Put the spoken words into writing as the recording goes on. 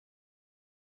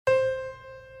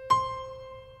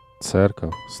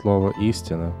Церковь «Слово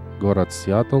истина», город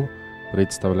Сиэтл,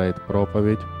 представляет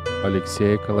проповедь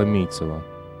Алексея Коломийцева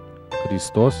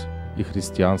 «Христос и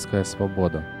христианская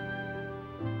свобода».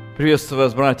 Приветствую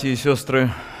вас, братья и сестры.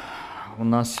 У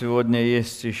нас сегодня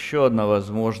есть еще одна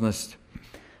возможность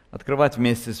открывать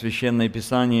вместе Священное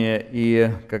Писание,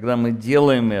 и когда мы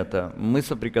делаем это, мы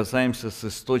соприкасаемся с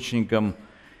источником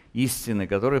истины,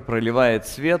 который проливает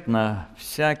свет на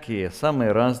всякие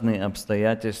самые разные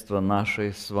обстоятельства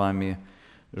нашей с вами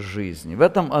жизни. В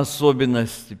этом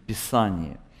особенность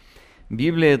Писания.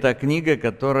 Библия – это книга,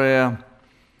 которая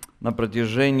на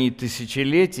протяжении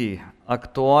тысячелетий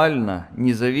актуальна,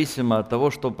 независимо от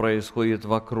того, что происходит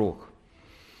вокруг.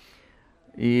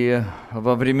 И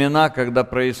во времена, когда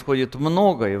происходит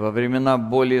много, и во времена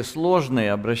более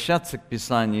сложные, обращаться к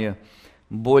Писанию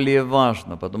более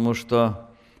важно, потому что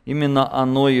именно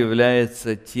оно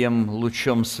является тем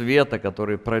лучом света,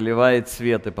 который проливает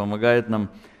свет и помогает нам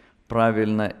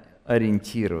правильно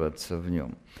ориентироваться в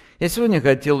нем. Я сегодня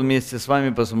хотел вместе с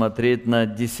вами посмотреть на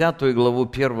 10 главу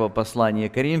 1 послания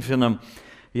Коринфянам.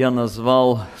 Я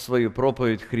назвал свою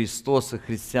проповедь «Христос и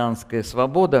христианская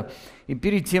свобода». И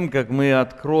перед тем, как мы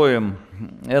откроем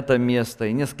это место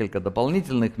и несколько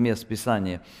дополнительных мест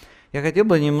Писания, я хотел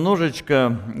бы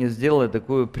немножечко сделать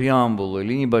такую преамбулу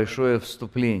или небольшое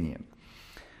вступление.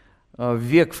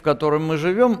 Век, в котором мы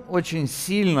живем, очень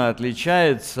сильно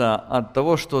отличается от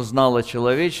того, что знало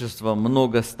человечество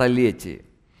много столетий.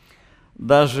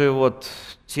 Даже вот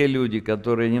те люди,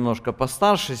 которые немножко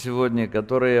постарше сегодня,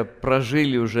 которые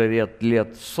прожили уже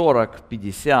лет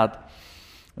 40-50,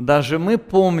 даже мы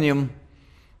помним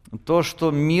то,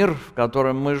 что мир, в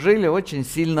котором мы жили, очень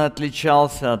сильно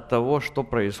отличался от того, что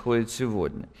происходит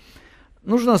сегодня.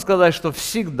 Нужно сказать, что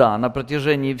всегда на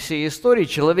протяжении всей истории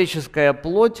человеческая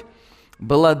плоть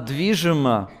была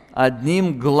движима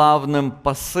одним главным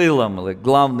посылом или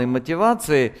главной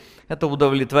мотивацией – это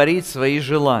удовлетворить свои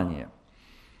желания.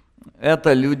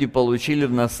 Это люди получили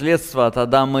в наследство от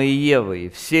Адама и Евы, и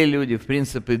все люди, в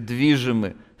принципе,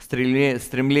 движимы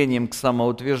стремлением к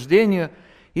самоутверждению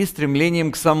и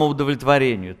стремлением к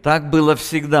самоудовлетворению. Так было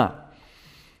всегда.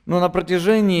 Но на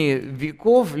протяжении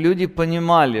веков люди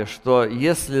понимали, что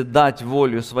если дать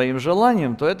волю своим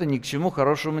желаниям, то это ни к чему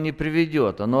хорошему не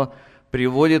приведет. Оно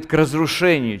приводит к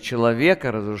разрушению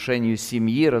человека, разрушению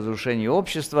семьи, разрушению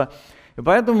общества. И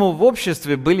поэтому в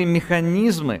обществе были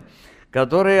механизмы,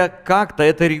 которые как-то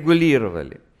это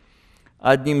регулировали.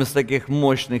 Одним из таких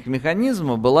мощных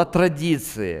механизмов была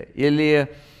традиция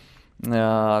или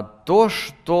то,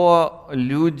 что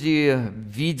люди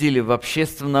видели в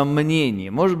общественном мнении.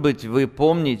 Может быть, вы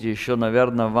помните, еще,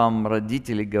 наверное, вам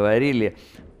родители говорили,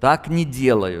 так не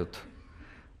делают.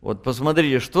 Вот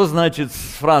посмотрите, что значит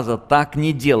фраза «так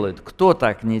не делают». Кто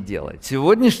так не делает?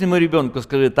 Сегодняшнему ребенку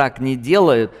скажи «так не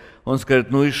делают», он скажет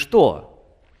 «ну и что?»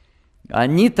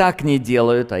 Они так не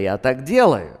делают, а я так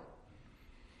делаю.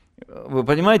 Вы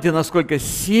понимаете, насколько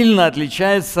сильно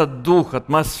отличается дух,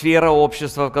 атмосфера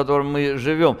общества, в котором мы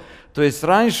живем. То есть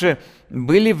раньше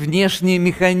были внешние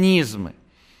механизмы.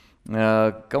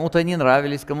 Кому-то они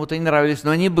нравились, кому-то не нравились,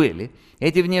 но они были.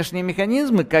 Эти внешние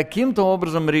механизмы каким-то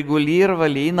образом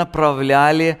регулировали и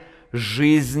направляли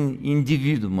жизнь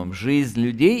индивидуумам, жизнь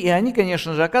людей. И они,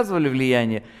 конечно же, оказывали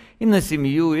влияние и на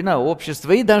семью, и на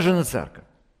общество, и даже на церковь.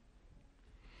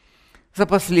 За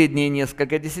последние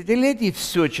несколько десятилетий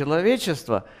все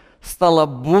человечество стало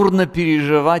бурно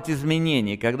переживать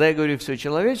изменения. Когда я говорю «все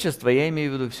человечество», я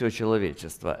имею в виду все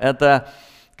человечество. Это,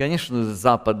 конечно,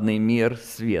 западный мир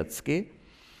светский.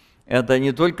 Это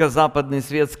не только западный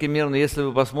светский мир, но если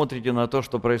вы посмотрите на то,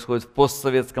 что происходит в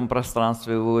постсоветском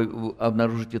пространстве, вы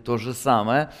обнаружите то же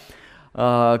самое.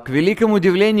 К великому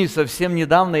удивлению, совсем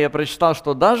недавно я прочитал,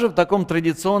 что даже в таком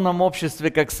традиционном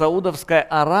обществе, как Саудовская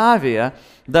Аравия,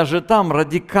 даже там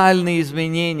радикальные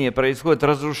изменения происходят,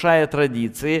 разрушая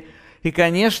традиции. И,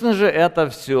 конечно же, это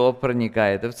все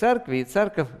проникает и в церковь, и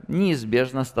церковь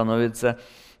неизбежно становится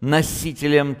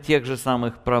носителем тех же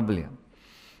самых проблем.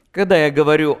 Когда я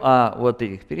говорю о вот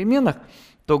этих переменах,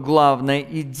 то главная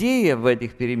идея в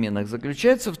этих переменах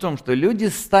заключается в том, что люди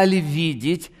стали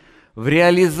видеть в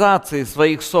реализации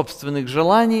своих собственных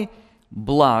желаний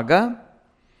благо.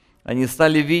 Они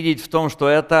стали видеть в том, что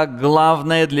это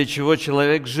главное, для чего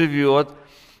человек живет.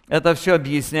 Это все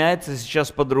объясняется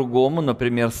сейчас по-другому,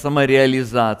 например,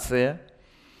 самореализация.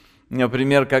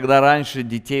 Например, когда раньше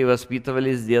детей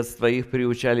воспитывали с детства, их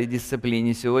приучали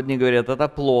дисциплине, сегодня говорят, это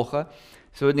плохо.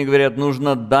 Сегодня говорят,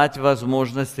 нужно дать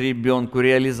возможность ребенку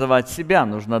реализовать себя,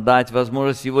 нужно дать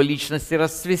возможность его личности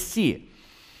расцвести.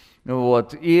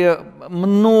 Вот. И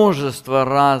множество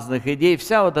разных идей,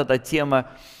 вся вот эта тема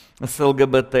с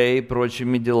ЛГБТ и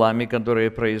прочими делами, которые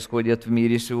происходят в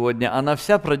мире сегодня, она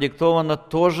вся продиктована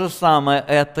то же самое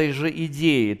этой же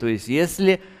идеей. То есть,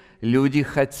 если люди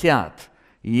хотят,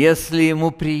 если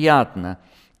ему приятно,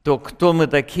 то кто мы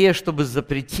такие, чтобы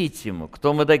запретить ему?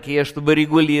 Кто мы такие, чтобы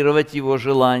регулировать его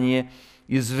желание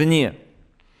извне?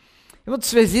 И вот в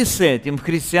связи с этим в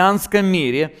христианском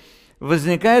мире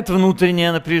возникает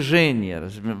внутреннее напряжение,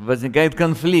 возникает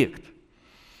конфликт.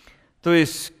 То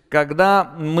есть,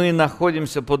 когда мы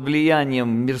находимся под влиянием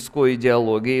мирской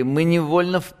идеологии, мы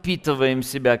невольно впитываем в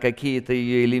себя какие-то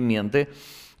ее элементы,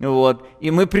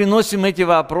 и мы приносим эти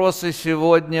вопросы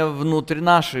сегодня внутрь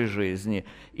нашей жизни.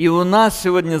 И у нас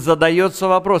сегодня задается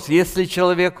вопрос, если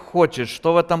человек хочет,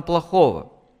 что в этом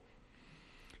плохого?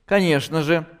 Конечно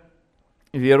же,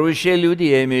 верующие люди,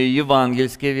 я имею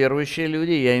евангельские верующие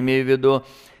люди, я имею в виду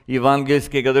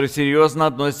евангельские, которые серьезно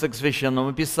относятся к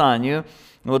Священному Писанию.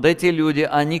 Вот эти люди,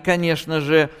 они, конечно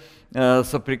же,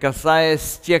 соприкасаясь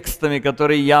с текстами,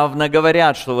 которые явно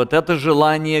говорят, что вот это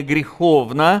желание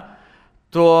греховно,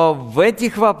 то в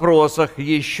этих вопросах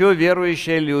еще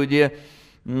верующие люди,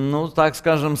 так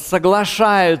скажем,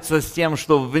 соглашаются с тем,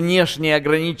 что внешний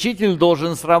ограничитель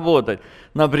должен сработать.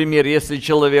 Например, если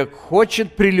человек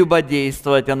хочет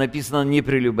прелюбодействовать, а написано «не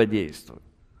прелюбодействуй».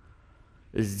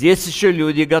 Здесь еще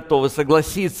люди готовы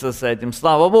согласиться с этим,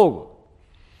 слава Богу.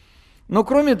 Но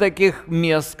кроме таких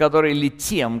мест, или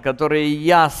тем, которые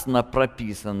ясно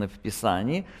прописаны в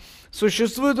Писании,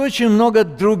 существует очень много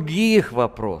других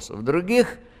вопросов,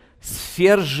 других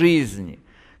сфер жизни,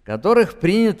 которых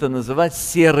принято называть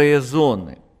серые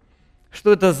зоны.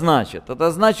 Что это значит?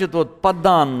 Это значит, по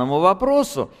данному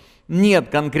вопросу нет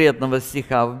конкретного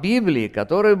стиха в Библии,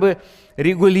 который бы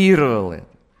регулировал это.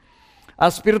 А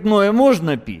спиртное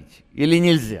можно пить или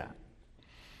нельзя?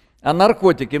 А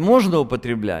наркотики можно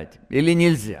употреблять или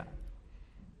нельзя?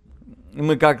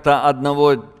 Мы как-то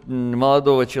одного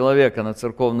молодого человека на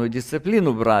церковную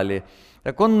дисциплину брали,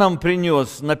 так он нам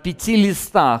принес на 5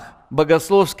 листах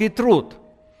богословский труд,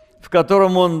 в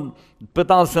котором он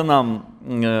пытался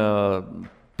нам,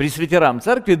 пресвитерам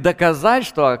церкви, доказать,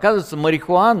 что, оказывается,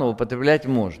 марихуану употреблять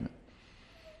можно.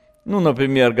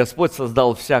 Например, Господь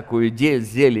создал всякую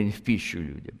зелень в пищу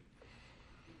людям.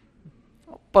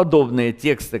 Подобные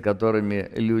тексты, которыми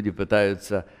люди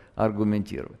пытаются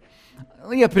аргументировать.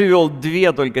 Я привел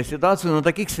 2 только ситуации, но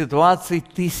таких ситуаций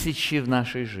тысячи в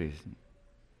нашей жизни.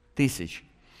 Тысячи.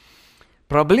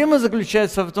 Проблема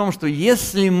заключается в том, что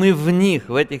если мы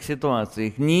в этих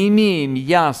ситуациях, не имеем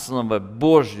ясного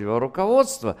Божьего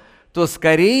руководства, то,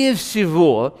 скорее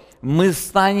всего, мы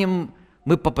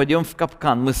попадем в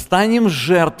капкан, мы станем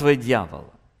жертвой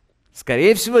дьявола.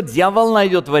 Скорее всего, дьявол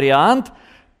найдет вариант,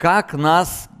 как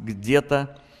нас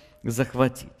где-то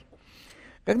захватить.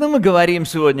 Когда мы говорим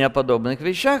сегодня о подобных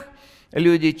вещах,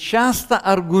 люди часто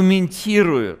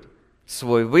аргументируют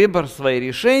свой выбор, свои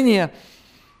решения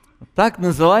так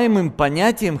называемым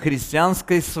понятием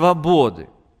христианской свободы.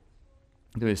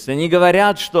 То есть они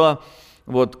говорят, что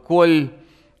коль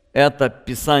это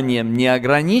Писанием не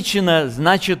ограничено,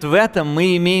 значит в этом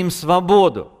мы имеем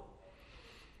свободу.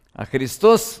 А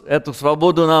Христос эту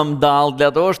свободу нам дал для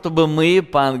того, чтобы мы,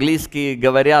 по-английски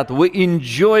говорят, we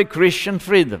enjoy Christian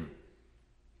freedom.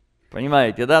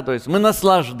 Понимаете, да? То есть мы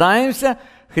наслаждаемся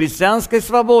христианской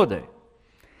свободой.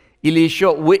 Или еще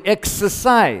we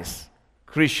exercise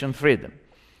Christian freedom.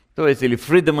 То есть, или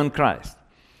freedom in Christ.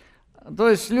 То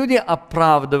есть люди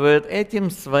оправдывают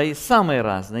этим свои самые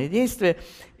разные действия.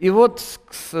 И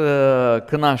к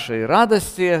нашей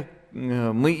радости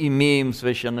мы имеем в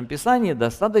Священном Писании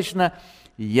достаточно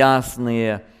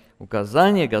ясные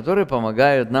указания, которые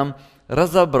помогают нам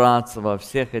разобраться во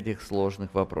всех этих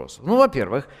сложных вопросах.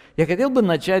 Во-первых, я хотел бы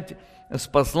начать с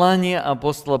послания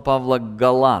апостола Павла к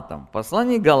Галатам. В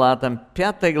послании к Галатам,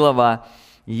 5 глава,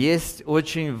 есть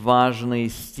очень важный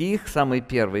стих, самый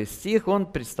первый стих, он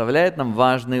представляет нам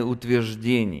важные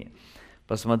утверждения.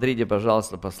 Посмотрите,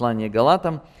 пожалуйста, послание к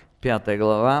Галатам, 5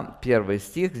 глава, 1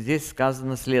 стих, здесь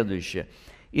сказано следующее.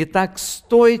 «Итак,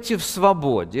 стойте в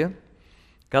свободе,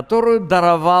 которую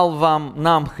даровал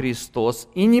нам Христос,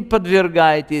 и не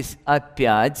подвергайтесь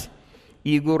опять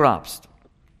игу рабства».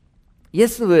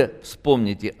 Если вы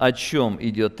вспомните, о чем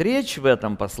идет речь в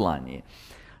этом послании,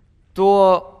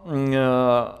 то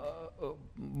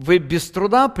вы без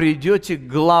труда придете к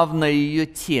главной ее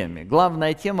теме.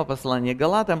 Главная тема послания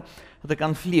Галатам – это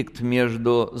конфликт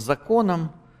между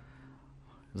законом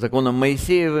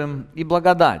Моисеевым и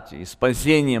благодатью, и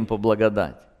спасением по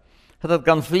благодати. Этот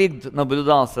конфликт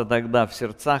наблюдался тогда в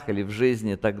сердцах или в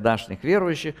жизни тогдашних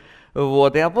верующих.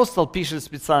 И апостол пишет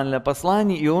специальное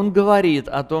послание, и он говорит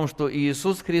о том, что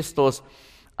Иисус Христос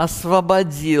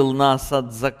освободил нас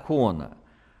от закона.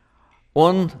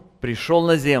 Он пришел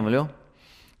на землю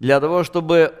для того,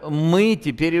 чтобы мы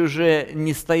теперь уже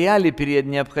не стояли перед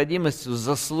необходимостью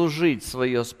заслужить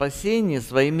свое спасение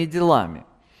своими делами.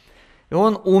 И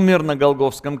Он умер на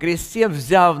Голгофском кресте,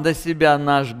 взяв на себя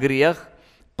наш грех,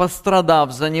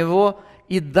 пострадав за него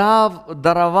и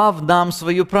даровав нам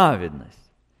свою праведность.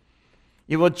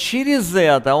 И вот через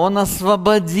это Он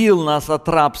освободил нас от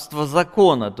рабства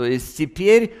закона. То есть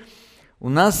теперь у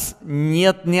нас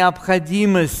нет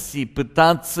необходимости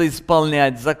пытаться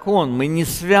исполнять закон. Мы не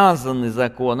связаны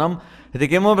законом. И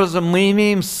таким образом мы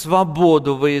имеем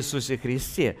свободу в Иисусе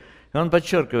Христе. И Он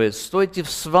подчеркивает: стойте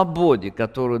в свободе,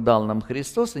 которую дал нам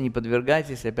Христос, и не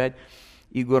подвергайтесь опять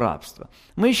игу рабства.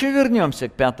 Мы еще вернемся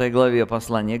к 5 главе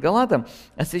послания Галатам,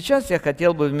 а сейчас я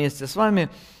хотел бы вместе с вами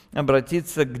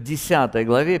обратиться к 10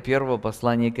 главе 1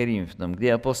 послания Коринфянам,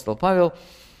 где апостол Павел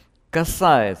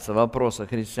касается вопроса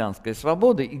христианской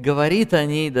свободы и говорит о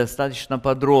ней достаточно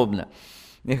подробно.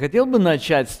 Я хотел бы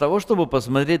начать с того, чтобы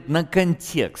посмотреть на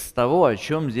контекст того, о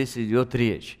чем здесь идет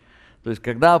речь. То есть,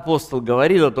 когда апостол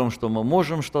говорит о том, что мы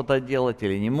можем что-то делать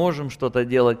или не можем что-то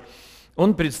делать,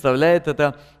 он представляет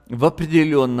это в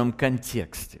определенном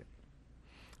контексте.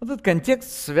 Этот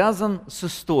контекст связан с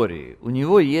историей. У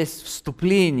него есть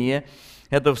вступление.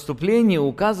 Это вступление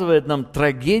указывает нам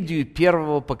трагедию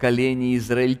первого поколения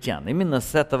израильтян. Именно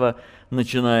с этого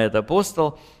начинает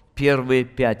апостол первые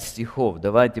 5 стихов.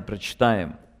 Давайте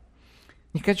прочитаем.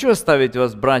 «Не хочу оставить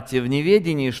вас, братья, в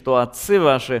неведении, что отцы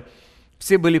ваши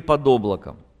все были под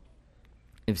облаком,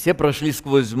 и все прошли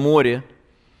сквозь море,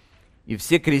 и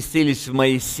все крестились в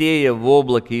Моисея в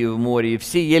облаке и в море, и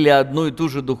все ели одну и ту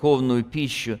же духовную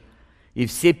пищу, и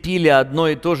все пили одно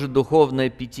и то же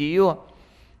духовное питье,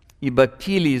 ибо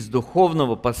пили из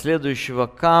духовного последующего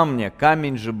камня,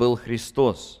 камень же был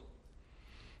Христос.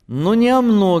 Но не о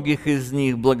многих из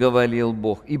них благоволил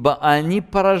Бог, ибо они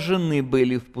поражены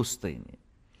были в пустыне».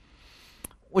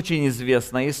 Очень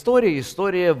известная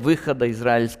история выхода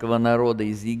израильского народа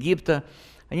из Египта.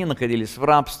 Они находились в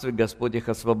рабстве, Господь их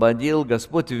освободил,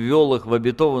 Господь ввел их в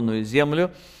обетованную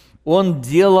землю. Он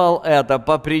делал это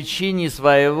по причине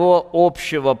своего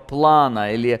общего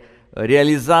плана или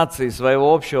реализации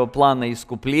своего общего плана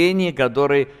искупления,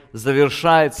 который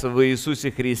завершается в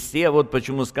Иисусе Христе. Вот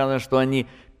почему сказано, что они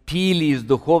пили из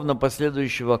духовно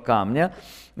последующего камня.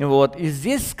 Вот. И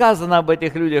здесь сказано об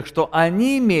этих людях, что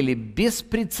они имели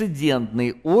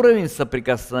беспрецедентный уровень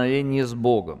соприкосновения с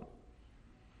Богом,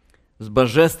 с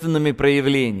божественными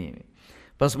проявлениями.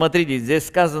 Посмотрите, здесь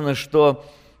сказано, что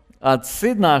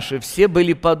отцы наши все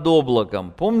были под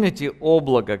облаком. Помните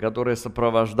облако, которое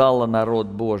сопровождало народ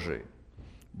Божий?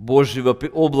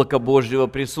 Облако Божьего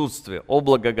присутствия,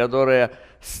 облако, которое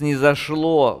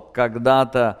снизошло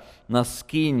когда-то на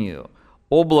Скинию,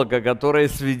 облако, которое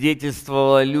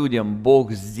свидетельствовало людям: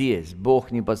 Бог здесь,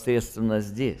 Бог непосредственно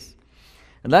здесь.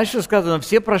 Дальше сказано,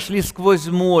 все прошли сквозь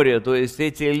море, то есть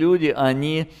эти люди,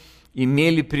 они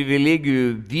имели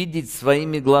привилегию видеть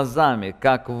своими глазами,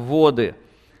 как воды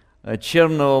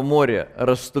Черного моря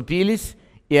расступились,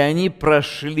 и они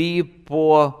прошли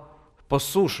по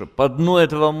суше, по дну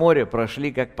этого моря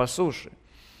прошли как по суше.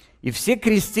 И все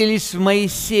крестились в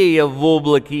Моисея в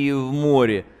облаке и в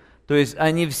море. То есть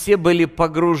они все были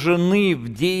погружены в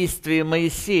действие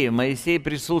Моисея. Моисей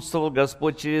присутствовал,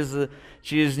 Господь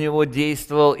через него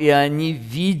действовал, и они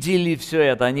видели все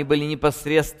это. Они были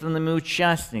непосредственными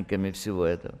участниками всего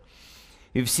этого.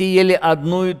 И все ели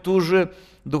одну и ту же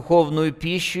духовную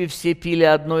пищу, и все пили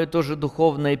одно и то же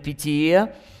духовное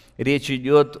питье. Речь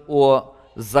идет о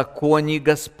законе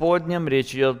Господнем,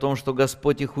 речь идет о том, что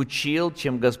Господь их учил,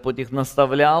 чем Господь их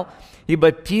наставлял,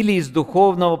 ибо пили из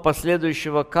духовного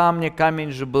последующего камня,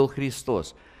 камень же был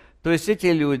Христос. То есть эти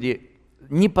люди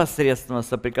непосредственно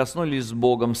соприкоснулись с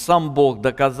Богом, сам Бог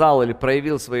доказал или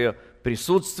проявил свое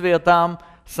присутствие там,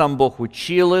 сам Бог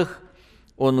учил их,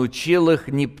 Он учил их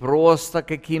не просто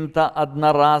каким-то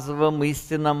одноразовым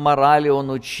истинам морали, Он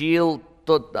учил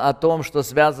о том, что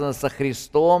связано со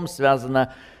Христом,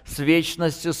 связано с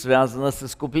вечностью, связано с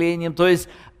искуплением. То есть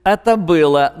это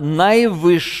было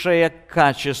наивысшее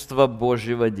качество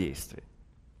Божьего действия.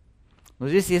 Но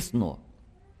здесь есть «но».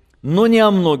 Но не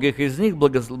о многих из них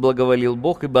благоволил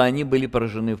Бог, ибо они были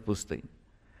поражены в пустыне.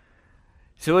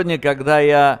 Сегодня, когда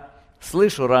я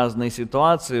слышу разные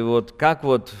ситуации, вот как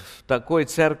вот в такой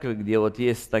церкви, где вот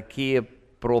есть такие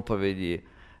проповеди,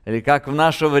 или как в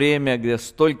наше время, где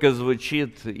столько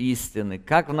звучит истины,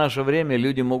 как в наше время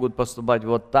люди могут поступать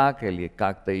вот так или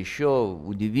как-то еще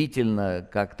удивительно,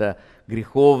 как-то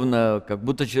греховно, как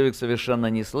будто человек совершенно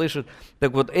не слышит.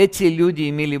 Так вот, эти люди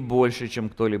имели больше, чем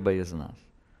кто-либо из нас.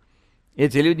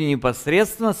 Эти люди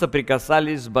непосредственно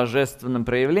соприкасались с божественным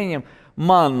проявлением.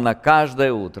 Манна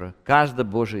каждое утро, каждый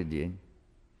Божий день.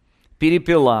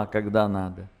 Перепела, когда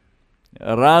надо.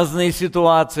 Разные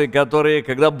ситуации,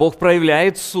 когда Бог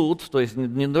проявляет суд, то есть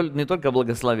не только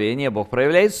благословение, Бог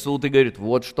проявляет суд и говорит,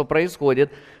 вот что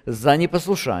происходит за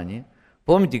непослушание.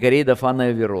 Помните Корей, Дафан и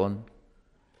Аверон,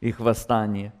 их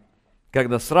восстание,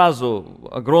 когда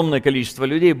сразу огромное количество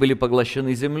людей были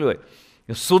поглощены землей.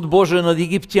 Суд Божий над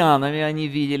египтянами они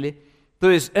видели. То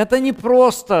есть это не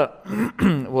просто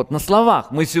вот на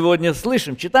словах. Мы сегодня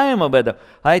слышим, читаем об этом,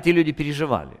 а эти люди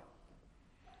переживали.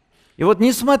 И вот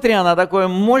несмотря на такое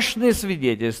мощное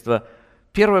свидетельство,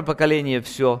 первое поколение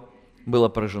все было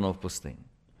поражено в пустыне.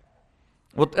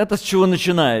 Вот это с чего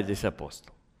начинает здесь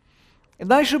апостол. И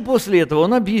дальше после этого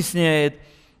он объясняет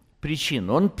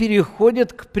причину. Он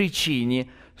переходит к причине.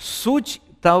 Суть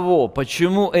того,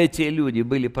 почему эти люди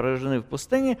были поражены в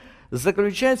пустыне,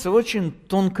 заключается в очень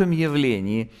тонком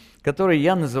явлении, которое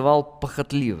я называл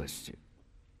похотливостью.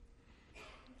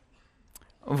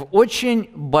 В очень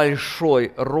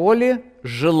большой роли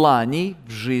желаний в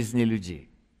жизни людей.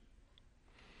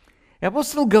 И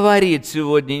апостол говорит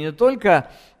сегодня не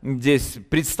только здесь,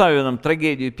 представив нам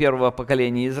трагедию первого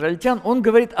поколения израильтян, он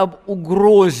говорит об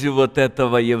угрозе вот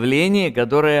этого явления,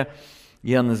 которое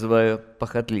я называю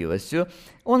похотливостью.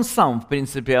 Он сам, в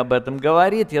принципе, об этом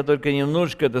говорит, я только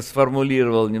немножечко это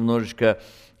сформулировал, немножечко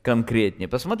конкретнее.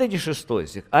 Посмотрите 6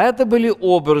 стих. «А это были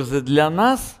образы для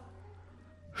нас,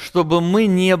 чтобы мы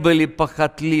не были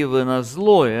похотливы на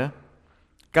злое,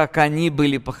 как они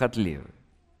были похотливы».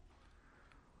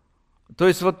 То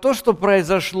есть вот то, что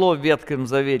произошло в Ветхом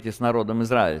Завете с народом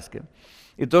израильским,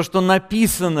 и то, что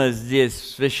написано здесь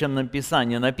в Священном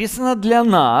Писании, написано для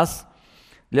нас,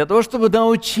 для того, чтобы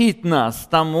научить нас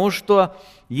тому, что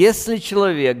если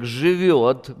человек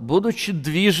живет, будучи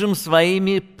движим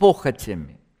своими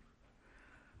похотями,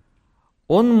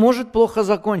 он может плохо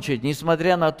закончить,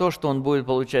 несмотря на то, что он будет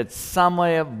получать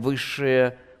самое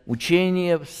высшее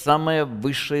учение, самое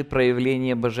высшее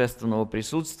проявление божественного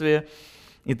присутствия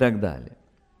и так далее.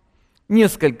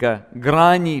 Несколько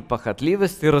граней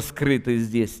похотливости раскрыты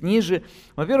здесь ниже.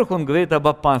 Во-первых, он говорит об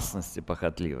опасности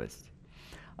похотливости.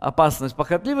 Опасность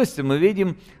похотливости мы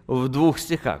видим в 2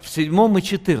 стихах, в 7 и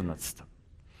 14.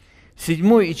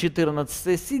 7 и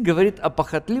 14 стих говорит о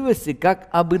похотливости как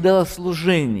об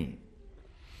идолослужении.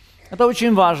 Это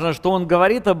очень важно, что он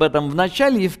говорит об этом в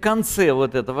начале и в конце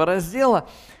вот этого раздела,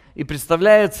 и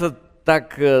представляется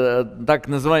так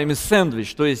называемый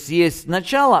сэндвич, то есть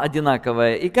начало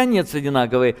одинаковое и конец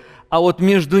одинаковый, а вот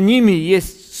между ними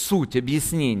есть суть,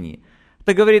 объяснение.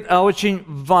 Это говорит о очень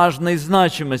важной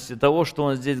значимости того, что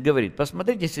он здесь говорит.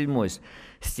 Посмотрите 7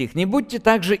 стих. «Не будьте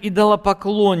также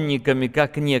идолопоклонниками,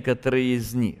 как некоторые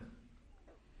из них».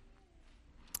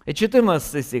 И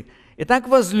 14 стих. «Итак,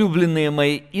 возлюбленные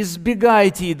мои,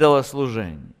 избегайте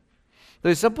идолослужения». То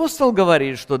есть апостол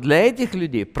говорит, что для этих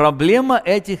людей, проблема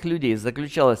этих людей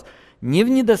заключалась не в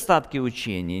недостатке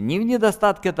учения, не в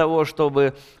недостатке того,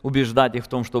 чтобы убеждать их в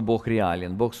том, что Бог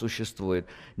реален, Бог существует,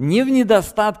 не в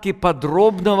недостатке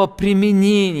подробного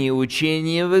применения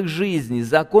учения в их жизни.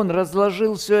 Закон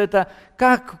разложил все это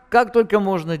как только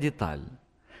можно детально.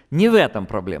 Не в этом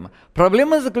проблема.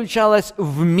 Проблема заключалась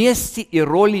в месте и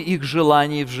роли их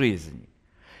желаний в жизни.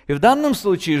 И в данном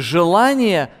случае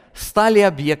желания стали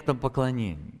объектом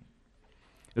поклонения.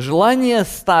 Желания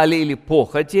стали, или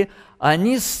похоти,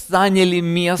 они заняли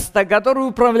место, которое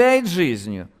управляет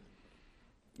жизнью.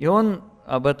 И он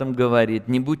об этом говорит: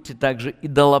 не будьте также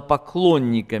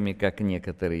идолопоклонниками, как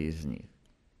некоторые из них.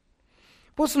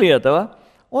 После этого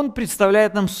он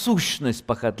представляет нам сущность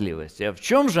похотливости. А в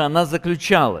чем же она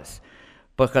заключалась?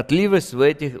 Похотливость у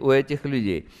этих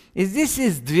людей. И здесь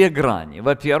есть 2 грани.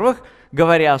 Во-первых,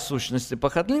 говоря о сущности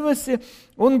похотливости,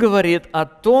 он говорит о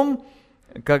том,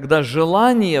 когда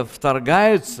желания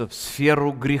вторгаются в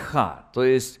сферу греха. То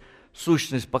есть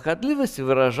сущность похотливости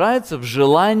выражается в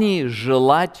желании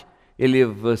желать или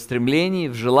в стремлении,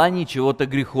 в желании чего-то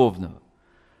греховного.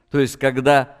 То есть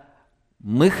когда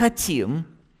мы хотим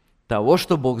того,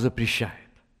 что Бог запрещает.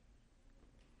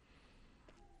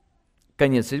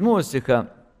 Конец 7 стиха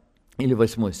или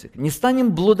 8 стих. «Не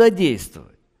станем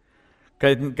блудодействовать,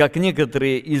 как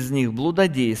некоторые из них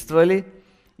блудодействовали,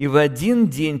 и в один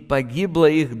день погибло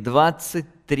их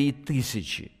 23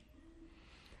 тысячи».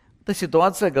 Это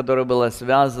ситуация, которая была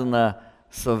связана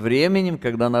со временем,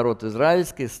 когда народ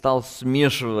израильский стал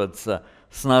смешиваться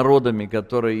с народами,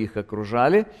 которые их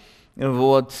окружали.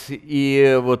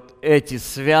 И вот эти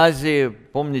связи,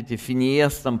 помните,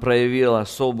 Финиес там проявил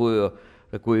особую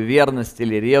такую верность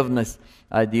или ревность,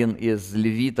 один из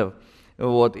левитов.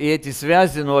 Вот. И эти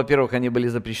связи, ну, во-первых, они были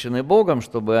запрещены Богом,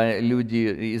 чтобы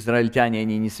люди, израильтяне,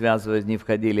 они не связывались, не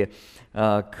входили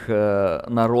к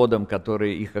народам,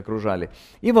 которые их окружали.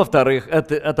 И, во-вторых,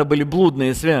 это были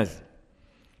блудные связи.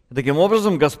 Таким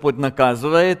образом, Господь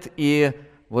наказывает, и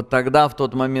вот тогда, в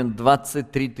тот момент,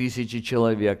 23 тысячи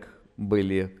человек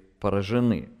были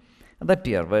поражены. Это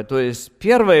первое. То есть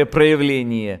первое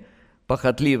проявление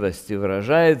похотливости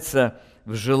выражается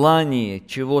в желании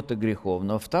чего-то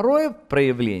греховного. Второе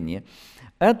проявление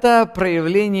 – это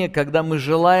проявление, когда мы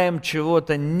желаем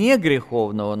чего-то не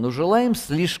греховного, но желаем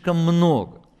слишком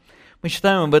много. Мы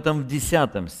читаем об этом в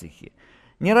 10 стихе.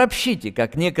 «Не ропщите,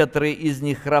 как некоторые из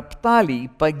них роптали и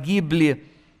погибли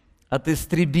от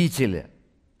истребителя».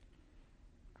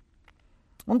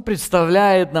 Он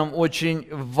представляет нам очень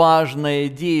важное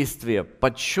действие,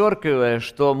 подчеркивая,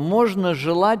 что можно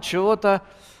желать чего-то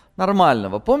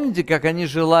нормального. Помните, как они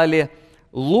желали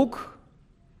лук,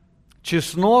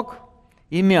 чеснок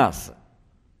и мясо?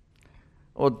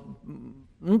 Вот,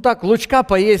 ну так, лучка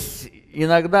поесть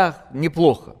иногда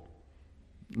неплохо.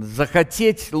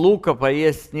 Захотеть лука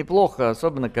поесть неплохо,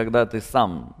 особенно когда ты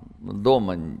сам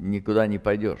дома никуда не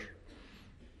пойдешь.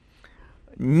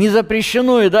 Не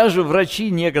запрещено, и даже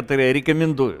врачи некоторые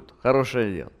рекомендуют.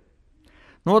 Хорошее дело.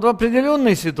 Но вот в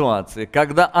определенной ситуации,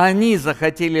 когда они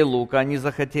захотели лука, они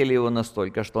захотели его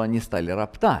настолько, что они стали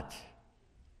роптать.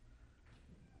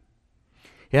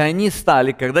 И они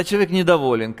стали, когда человек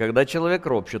недоволен, когда человек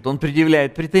ропщет, он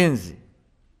предъявляет претензии.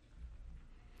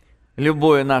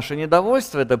 Любое наше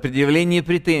недовольство – это предъявление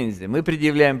претензий. Мы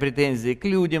предъявляем претензии к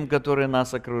людям, которые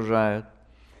нас окружают,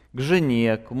 к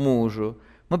жене, к мужу.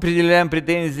 Мы предъявляем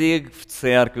претензии в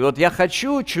церкви. Вот я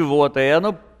хочу чего-то, и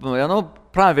оно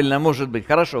правильно может быть.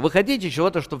 Хорошо, вы хотите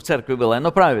чего-то, чтобы в церкви было, и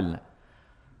оно правильно.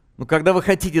 Но когда вы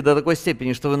хотите до такой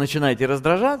степени, что вы начинаете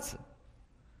раздражаться,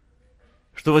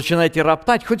 что вы начинаете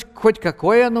роптать, хоть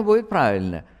какое оно будет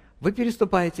правильно, вы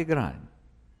переступаете грань.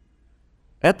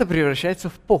 Это превращается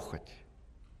в похоть,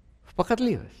 в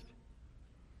похотливость.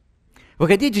 Вы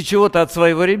хотите чего-то от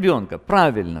своего ребенка,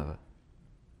 правильного.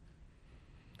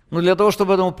 Но для того,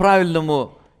 чтобы этому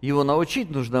правильному его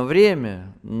научить, нужно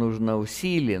время, нужно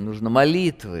усилие, нужно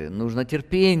молитвы, нужно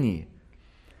терпение.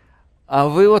 А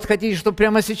вы вот хотите, чтобы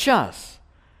прямо сейчас.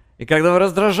 И когда вы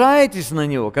раздражаетесь на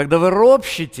него, когда вы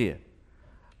ропщите,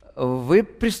 вы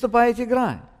приступаете к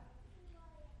грани.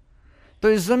 То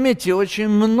есть, заметьте, очень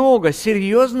много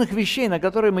серьезных вещей, на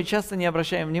которые мы часто не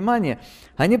обращаем внимания,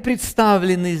 они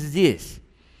представлены здесь.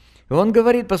 И он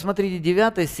говорит, посмотрите,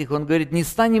 9 стих, он говорит, не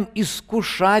станем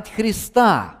искушать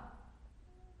Христа,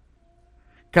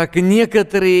 как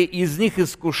некоторые из них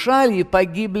искушали и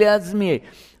погибли от змей.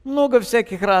 Много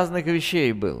всяких разных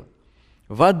вещей было.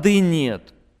 Воды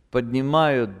нет,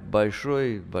 поднимают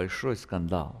большой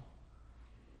скандал.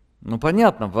 Ну,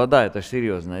 понятно, вода – это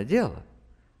серьезное дело.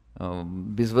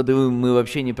 Без воды мы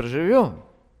вообще не проживем.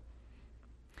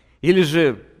 Или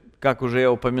же, как уже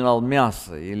я упоминал,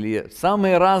 мясо, или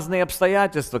самые разные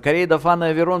обстоятельства. Корей, Дафан и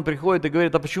Аверон приходят и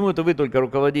говорят, а почему это вы только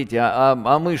руководите, а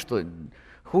мы что,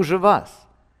 хуже вас?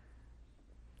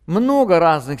 Много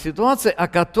разных ситуаций, о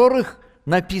которых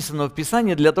написано в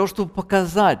Писании для того, чтобы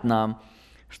показать нам,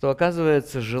 что,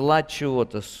 оказывается, желать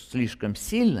чего-то слишком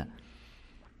сильно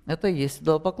 – это и есть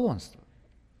идолопоклонство.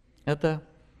 Это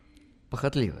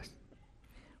похотливость.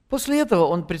 После этого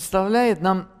он представляет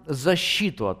нам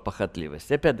защиту от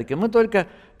похотливости. Опять-таки, мы только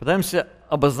пытаемся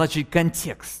обозначить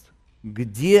контекст,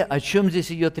 о чем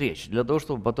здесь идет речь, для того,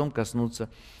 чтобы потом коснуться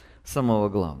самого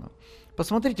главного.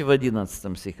 Посмотрите в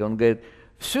 11 стихе, он говорит,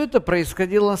 все это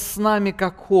происходило с нами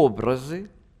как образы,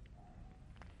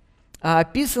 а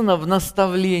описано в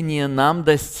наставлении нам,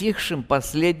 достигшим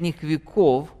последних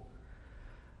веков.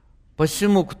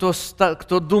 Посему,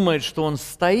 кто думает, что он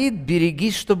стоит,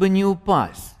 берегись, чтобы не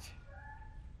упасть.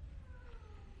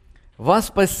 Вас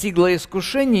постигло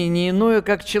искушение не иное,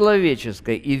 как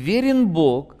человеческое, и верен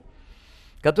Бог,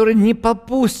 который не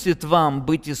попустит вам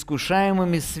быть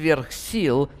искушаемыми сверх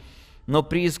сил, но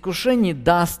при искушении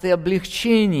даст и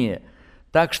облегчение,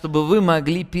 так, чтобы вы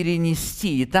могли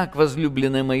перенести. Итак,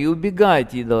 возлюбленные мои,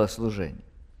 убегайте идолослужения.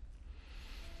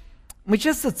 Мы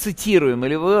часто цитируем,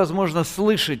 или вы, возможно,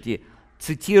 слышите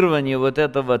цитирование вот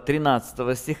этого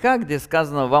 13 стиха, где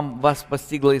сказано, вас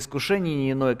постигло искушение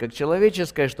не иное, как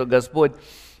человеческое, что Господь,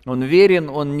 Он верен,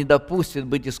 Он не допустит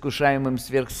быть искушаемым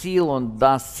сверх сил, Он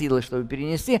даст силы, чтобы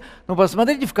перенести. Но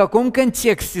посмотрите, в каком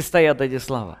контексте стоят эти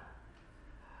слова.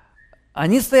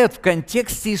 Они стоят в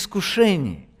контексте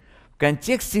искушений, в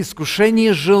контексте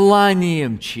искушения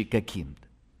желанием каким-то.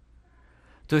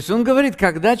 То есть он говорит,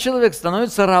 когда человек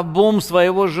становится рабом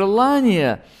своего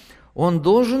желания, он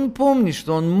должен помнить,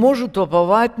 что он может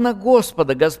уповать на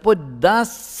Господа. Господь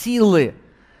даст силы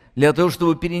для того,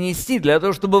 чтобы перенести, для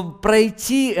того, чтобы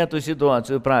пройти эту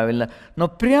ситуацию правильно. Но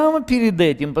прямо перед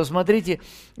этим, посмотрите,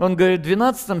 он говорит в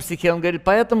 12 стихе, он говорит,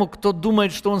 поэтому, кто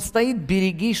думает, что он стоит,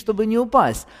 берегись, чтобы не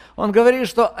упасть. Он говорит,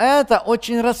 что это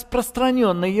очень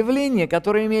распространенное явление,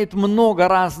 которое имеет много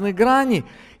разных граней,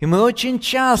 и мы очень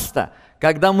часто,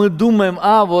 когда мы думаем,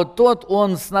 вот тот,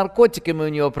 он с наркотиками, у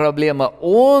него проблема,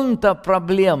 он-то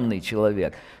проблемный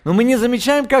человек. Но мы не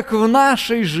замечаем, как в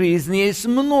нашей жизни есть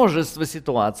множество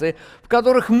ситуаций, в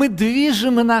которых мы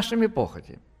движимы нашими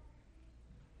похотями.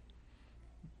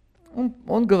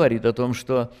 Он говорит о том,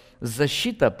 что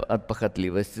защита от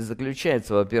похотливости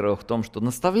заключается, во-первых, в том, что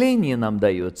наставление нам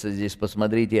дается. Здесь,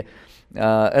 посмотрите,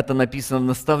 это написано в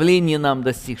наставлении нам,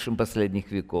 достигшим последних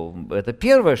веков. Это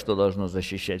первое, что должно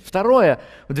защищать. Второе,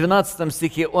 в 12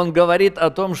 стихе он говорит о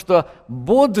том, что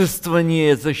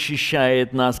бодрствование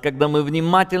защищает нас, когда мы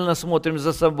внимательно смотрим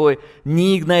за собой,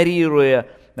 не игнорируя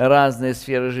разные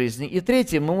сферы жизни. И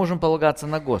третье, мы можем полагаться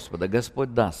на Господа.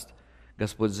 Господь даст,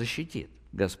 Господь защитит.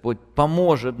 Господь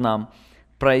поможет нам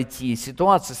пройти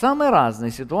ситуации, самые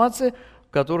разные ситуации, в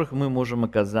которых мы можем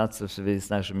оказаться в связи с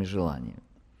нашими желаниями.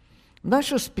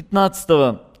 Дальше с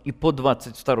 15 и по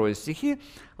 22 стихи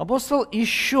апостол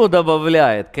еще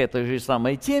добавляет к этой же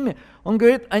самой теме, он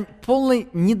говорит о полной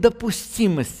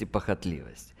недопустимости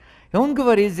похотливости. И он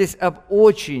говорит здесь об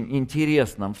очень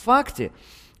интересном факте.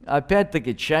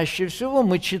 Опять-таки, чаще всего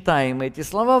мы читаем эти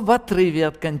слова в отрыве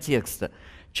от контекста.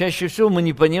 Чаще всего мы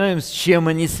не понимаем, с чем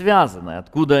они связаны,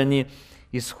 откуда они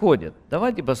исходят.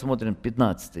 Давайте посмотрим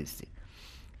 15 стих.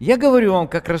 «Я говорю вам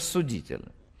как рассудитель.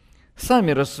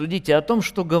 Сами рассудите о том,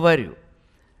 что говорю.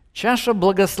 Чаша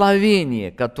благословения,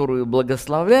 которую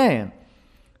благословляем,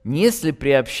 не есть ли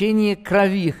приобщение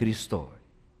крови Христовой?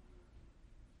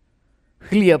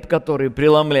 Хлеб, который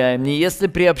преломляем, не есть ли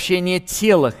приобщение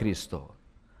тела Христова?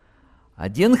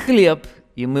 Один хлеб,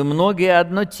 и мы многие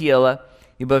одно тело,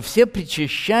 ибо все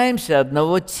причащаемся от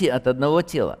одного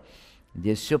тела».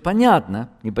 Здесь все понятно.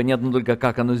 Непонятно только,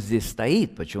 как оно здесь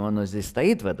стоит, почему оно здесь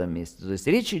стоит в этом месте. То есть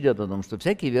речь идет о том, что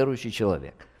всякий верующий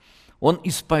человек, он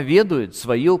исповедует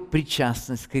свою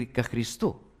причастность ко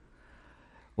Христу.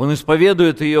 Он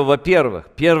исповедует ее,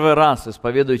 во-первых, первый раз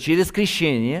исповедует через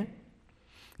крещение,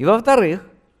 и, во-вторых,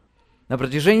 на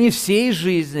протяжении всей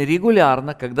жизни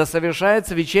регулярно, когда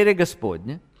совершается вечеря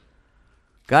Господня,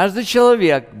 каждый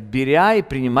человек, беря и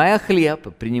принимая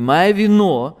хлеб, принимая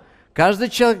вино, каждый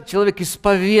человек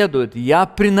исповедует: «Я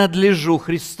принадлежу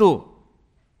Христу».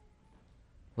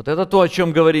 Вот это то, о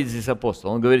чем говорит здесь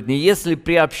апостол. Он говорит, не если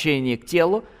приобщение к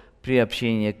телу,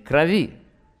 приобщение к крови.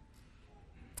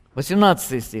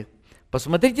 18 стих.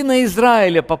 «Посмотрите на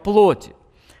Израиля по плоти.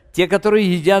 Те, которые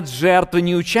едят жертву,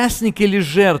 не участники ли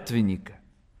жертвенника?»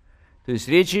 То есть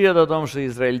речь идет о том, что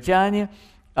израильтяне,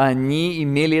 они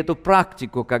имели эту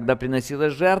практику, когда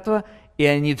приносилась жертва, и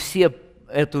они все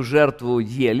эту жертву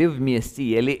ели, вместе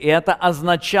ели. И это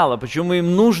означало, почему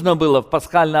им нужно было в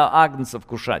пасхального агнца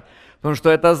вкушать, потому что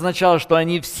это означало, что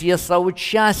они все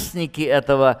соучастники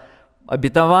этого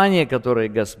обетования, которое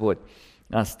Господь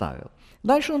оставил.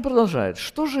 Дальше он продолжает.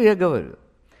 «Что же я говорю?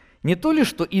 Не то ли,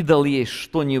 что идол есть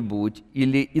что-нибудь,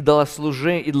 или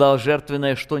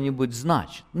идоложертвенное что-нибудь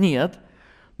значит? Нет.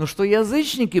 Но что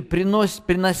язычники,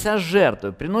 принося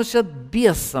жертву, приносят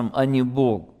бесам, а не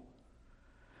Богу.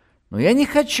 Но я не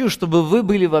хочу, чтобы вы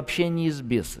были в общении с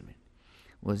бесами».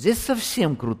 Вот здесь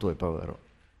совсем крутой поворот.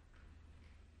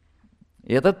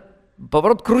 И этот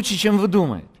поворот круче, чем вы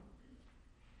думаете.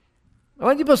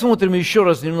 Давайте посмотрим еще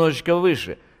раз немножечко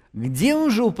выше. Где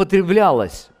уже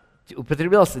употреблялся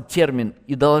термин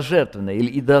идоложертвенное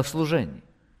или идолослужение?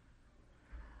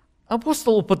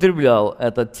 Апостол употреблял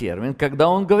этот термин, когда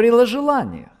он говорил о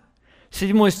желаниях.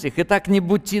 7 стих. «Итак, не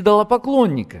будьте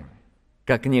идолопоклонниками,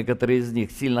 как некоторые из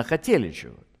них сильно хотели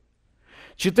чего-то».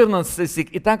 14 стих.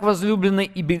 «Итак,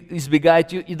 возлюбленные,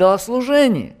 избегайте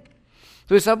идолослужения».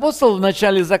 То есть апостол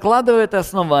вначале закладывает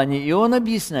основание, и он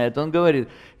объясняет, он говорит,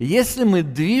 если мы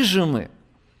движимы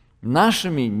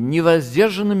нашими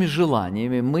невоздержанными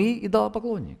желаниями, мы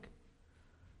идолопоклонники.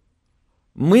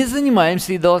 Мы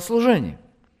занимаемся идолослужением.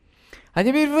 А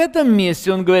теперь в этом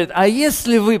месте он говорит, а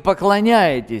если вы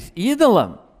поклоняетесь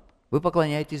идолам, вы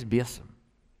поклоняетесь бесам.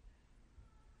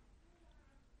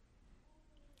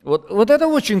 Вот это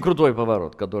очень крутой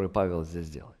поворот, который Павел здесь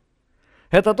делает.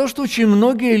 Это то, что очень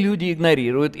многие люди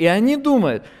игнорируют, и они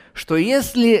думают, что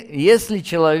если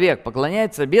человек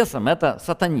поклоняется бесам, это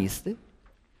сатанисты,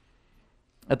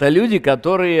 это люди,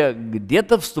 которые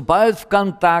где-то вступают в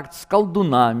контакт с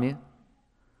колдунами,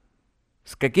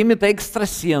 с какими-то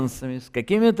экстрасенсами, с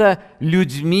какими-то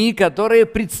людьми, которые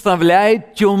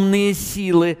представляют темные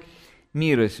силы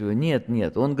мира сего.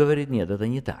 Нет, он говорит, нет, это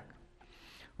не так.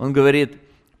 Он говорит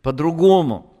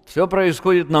по-другому. Все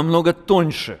происходит намного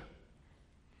тоньше.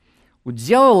 У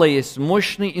дьявола есть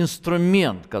мощный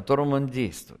инструмент, которым он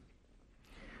действует.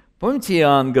 Помните,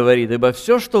 Иоанн говорит, ибо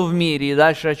все, что в мире, и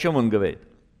дальше о чем он говорит?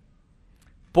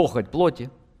 Похоть плоти,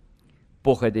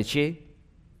 похоть очей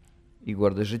и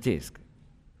гордость житейская.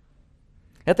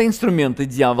 Это инструменты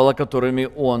дьявола, которыми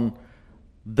он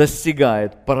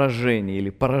достигает поражения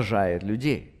или поражает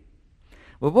людей.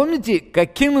 Вы помните,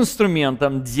 каким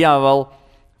инструментом дьявол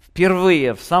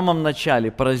впервые, в самом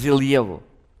начале поразил Еву?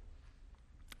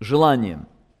 Желанием.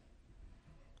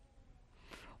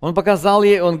 Он показал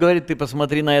ей, он говорит, ты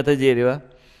посмотри на это дерево.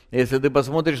 Если ты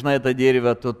посмотришь на это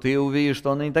дерево, то ты увидишь,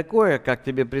 что оно не такое, как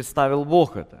тебе представил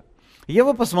Бог это.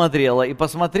 Ева посмотрела, и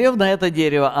посмотрев на это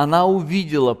дерево, она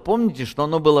увидела, помните, что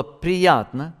оно было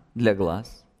приятно для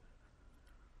глаз.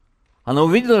 Она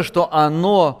увидела, что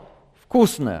оно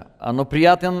вкусное, оно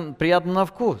приятно на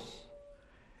вкус.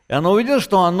 И она увидела,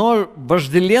 что оно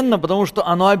вожделенно, потому что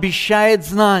оно обещает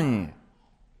знание.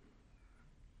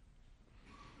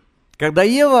 Когда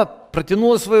Ева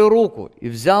протянула свою руку и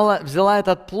взяла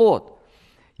этот плод,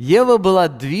 Ева была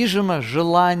движима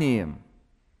желанием.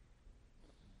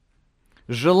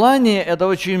 Желание – это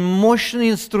очень мощный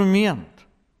инструмент.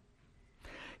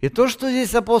 И то, что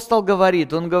здесь апостол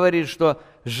говорит, он говорит, что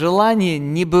желания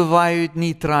не бывают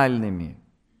нейтральными.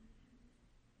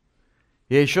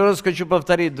 Я еще раз хочу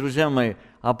повторить, друзья мои,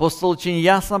 апостол очень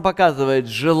ясно показывает,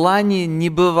 желание не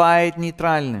бывает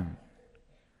нейтральным.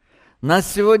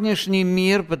 Нас сегодняшний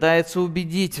мир пытается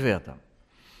убедить в этом.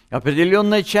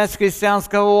 Определенная часть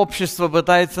христианского общества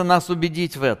пытается нас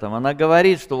убедить в этом. Она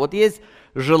говорит, что вот есть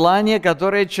желание,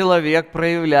 которое человек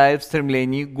проявляет в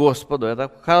стремлении к Господу.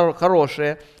 Это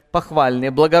хорошее, похвальное,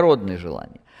 благородное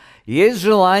желание. Есть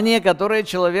желание, которое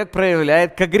человек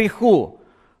проявляет к греху,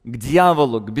 к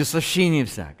дьяволу, к бесовщине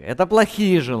всякой. Это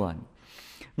плохие желания.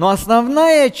 Но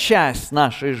основная часть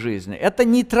нашей жизни – это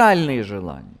нейтральные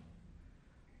желания.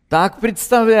 Так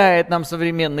представляет нам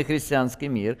современный христианский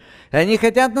мир. И они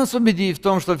хотят нас убедить в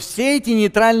том, что все эти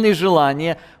нейтральные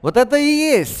желания, вот это и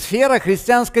есть сфера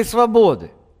христианской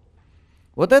свободы.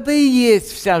 Вот это и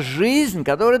есть вся жизнь,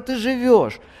 которой ты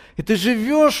живешь. И ты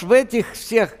живешь в этих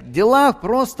всех делах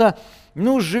просто,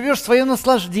 живешь в своем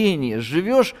наслаждении,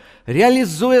 живешь,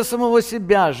 реализуя самого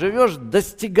себя, живешь,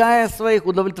 достигая своих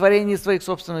удовлетворений, своих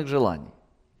собственных желаний.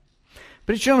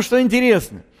 Причем, что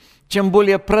интересно, чем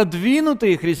более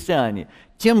продвинутые христиане,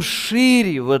 тем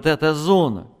шире вот эта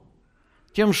зона.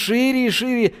 Чем шире и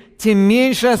шире, тем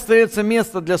меньше остается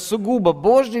места для сугубо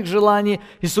божьих желаний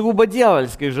и сугубо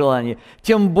дьявольских желаний.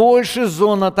 Тем больше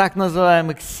зона так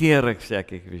называемых серых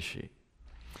всяких вещей.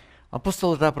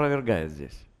 Апостол это опровергает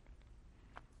здесь.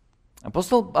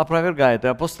 Апостол опровергает, и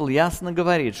апостол ясно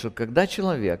говорит, что когда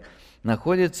человек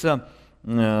находится,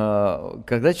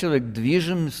 когда человек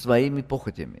движим своими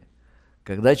похотями,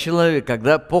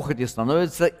 когда похоти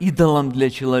становятся идолом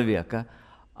для человека,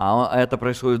 а это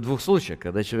происходит в двух случаях,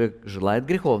 когда человек желает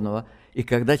греховного и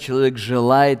когда человек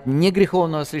желает не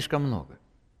греховного слишком много.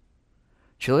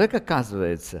 Человек,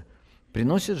 оказывается,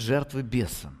 приносит жертвы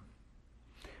бесам.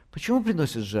 Почему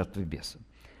приносит жертвы бесам?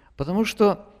 Потому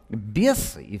что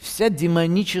бесы и вся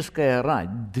демоническая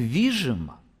рать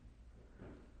движима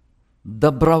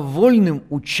добровольным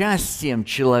участием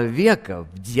человека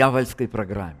в дьявольской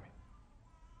программе.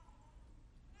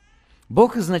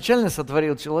 Бог изначально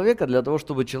сотворил человека для того,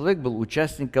 чтобы человек был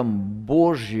участником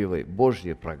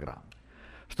Божьей программы.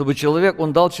 Чтобы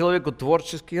он дал человеку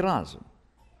творческий разум.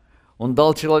 Он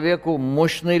дал человеку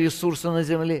мощные ресурсы на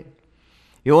земле.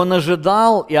 И он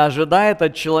ожидал и ожидает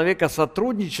от человека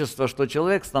сотрудничества, что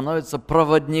человек становится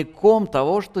проводником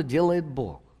того, что делает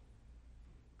Бог.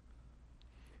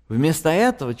 Вместо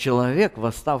этого человек,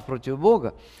 восстав против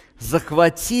Бога,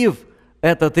 захватив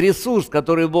этот ресурс,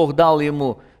 который Бог дал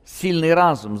ему, сильный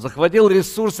разум, захватил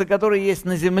ресурсы, которые есть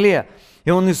на земле, и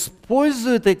он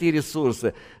использует эти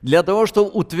ресурсы для того,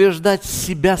 чтобы утверждать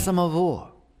себя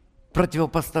самого,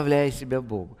 противопоставляя себя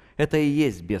Богу. Это и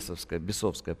есть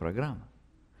бесовская программа.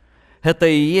 Это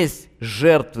и есть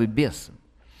жертвы бесам.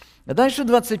 А дальше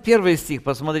 21 стих,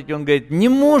 посмотрите, он говорит, не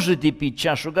можете пить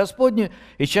чашу Господню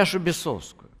и чашу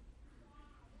бесовскую.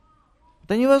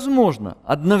 Это невозможно,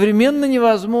 одновременно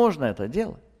невозможно это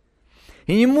делать.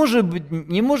 И не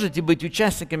можете быть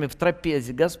участниками в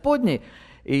трапезе Господней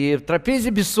и в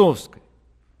трапезе бесовской.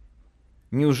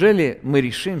 Неужели мы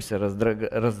решимся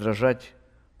раздражать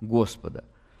Господа?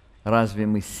 Разве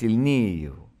мы сильнее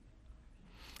Его?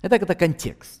 Итак, это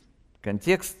контекст.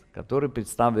 контекст, который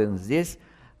представлен здесь,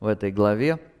 в этой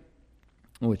главе,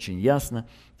 очень ясно.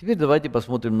 Теперь давайте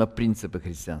посмотрим на принципы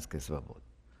христианской свободы.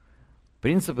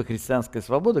 Принципы христианской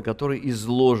свободы, которые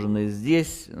изложены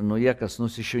здесь, но я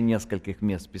коснусь еще нескольких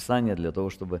мест Писания для того,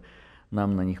 чтобы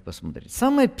нам на них посмотреть.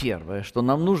 Самое первое, что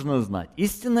нам нужно знать,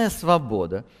 истинная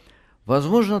свобода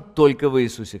возможна только в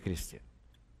Иисусе Христе.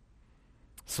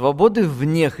 Свободы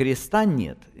вне Христа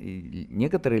нет. И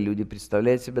некоторые люди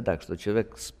представляют себе так, что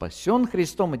человек спасен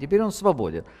Христом, и теперь он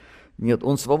свободен. Нет,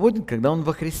 он свободен, когда он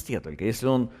во Христе только. Если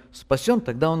он спасен,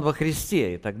 тогда он во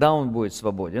Христе, и тогда он будет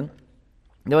свободен.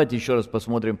 Давайте еще раз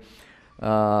посмотрим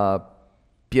 5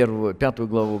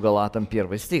 главу Галатам,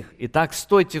 1 стих. «Итак,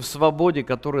 стойте в свободе,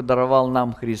 которую даровал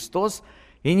нам Христос,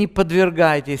 и не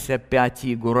подвергайтесь опять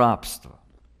игу рабства».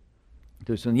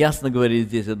 То есть он ясно говорит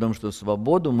здесь о том, что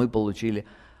свободу мы получили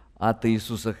от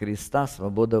Иисуса Христа,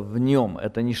 свобода в Нем.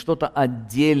 Это не что-то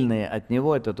отдельное от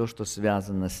Него, это то, что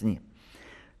связано с Ним.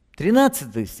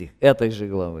 13 стих этой же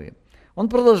главы. Он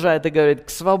продолжает и говорит: «К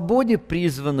свободе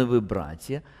призваны вы,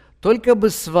 братья, только бы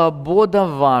свобода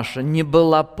ваша не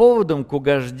была поводом к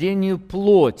угождению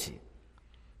плоти,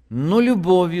 но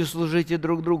любовью служите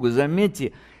друг другу».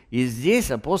 Заметьте, и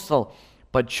здесь апостол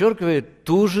подчеркивает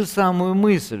ту же самую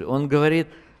мысль. Он говорит: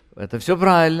 это все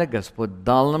правильно, Господь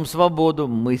дал нам свободу,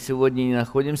 мы сегодня не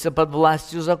находимся под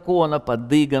властью закона,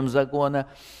 под игом закона.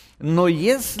 Но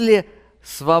если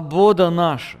свобода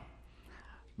наша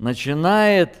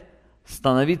начинает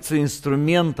становиться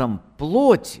инструментом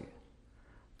плоти,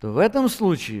 то в этом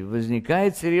случае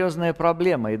возникает серьезная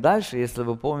проблема. И дальше, если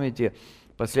вы помните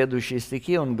последующие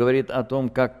стихи, он говорит о том,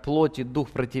 как плоть и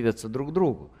дух противятся друг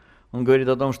другу. Он говорит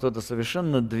о том, что это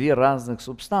совершенно две разных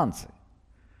субстанции.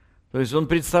 То есть он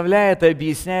представляет и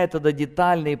объясняет это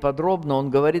детально и подробно. Он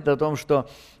говорит о том, что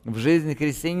в жизни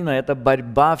христианина эта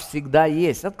борьба всегда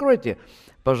есть. Откройте,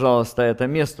 пожалуйста, это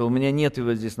место. У меня нет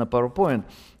его здесь на PowerPoint.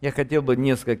 Я хотел бы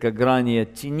несколько граней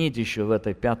оттенить еще в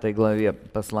этой 5 главе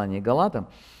послания Галатам.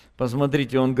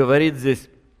 Посмотрите, он говорит здесь: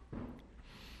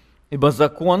 «Ибо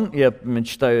закон», я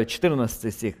читаю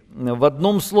 14 стих, «в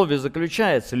одном слове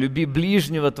заключается: люби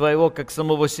ближнего твоего, как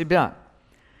самого себя.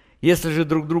 Если же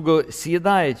друг друга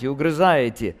съедаете,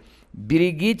 угрызаете,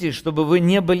 берегитесь, чтобы вы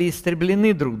не были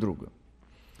истреблены друг другом.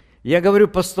 Я говорю,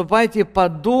 поступайте по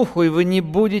духу, и вы не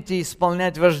будете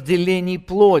исполнять вожделений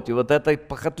плоти». Вот этой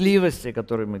похотливости, о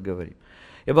которой мы говорим.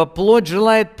 «Ибо плоть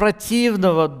желает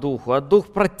противного духу, а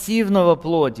дух противного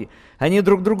плоти. Они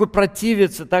друг другу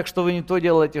противятся, так что вы не то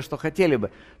делаете, что хотели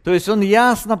бы». То есть он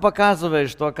ясно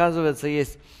показывает, что, оказывается,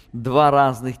 есть два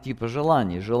разных типа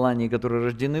желаний. Желания, которые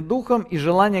рождены духом, и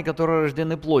желания, которые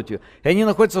рождены плотью. И они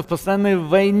находятся в постоянной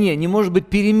войне. Не может быть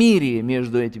перемирия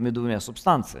между этими двумя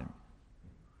субстанциями.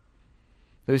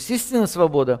 То есть истинная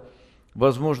свобода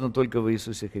возможна только в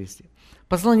Иисусе Христе.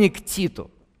 Послание к Титу,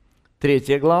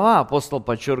 3 глава, апостол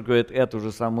подчеркивает эту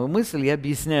же самую мысль и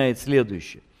объясняет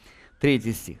следующее.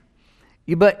 3 стих.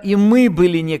 «Ибо и мы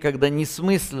были некогда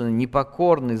несмысленны,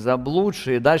 непокорны,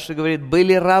 заблудшие». Дальше говорит: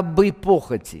 «были рабы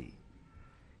похотей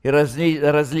и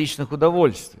различных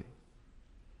удовольствий.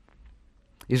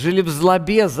 И жили в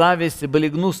злобе, зависти, были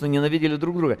гнусны, ненавидели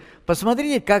друг друга».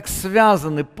 Посмотрите, как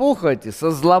связаны похоти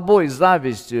со злобой,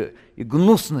 завистью и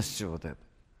гнусностью вот это.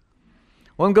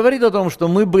 Он говорит о том, что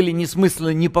мы были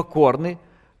несмысленно непокорны.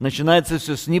 Начинается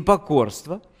все с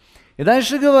непокорства. И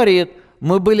дальше говорит: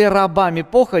 мы были рабами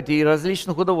похоти и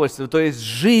различных удовольствий. То есть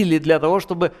жили для того,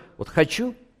 чтобы вот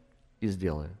хочу и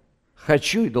сделаю.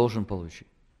 Хочу и должен получить.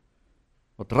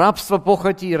 Вот рабство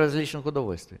похоти и различных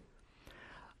удовольствий.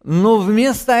 Но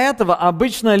вместо этого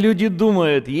обычно люди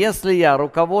думают: если я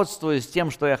руководствуюсь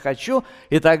тем, что я хочу,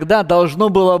 и тогда должно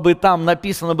было бы там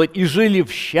написано быть: и жили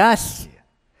в счастье,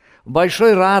 в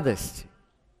большой радости.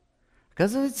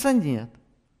 Оказывается, нет.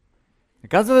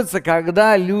 Оказывается,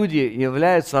 когда люди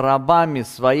являются рабами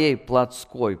своей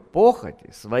плотской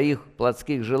похоти, своих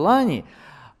плотских желаний,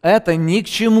 это ни к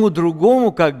чему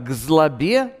другому, как к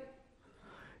злобе,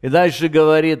 и дальше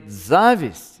говорит,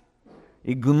 зависть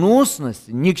и гнусность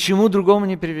ни к чему другому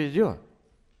не приведет.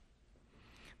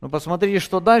 Но посмотрите,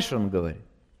 что дальше он говорит.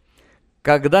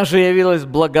 «Когда же явилась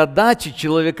благодать и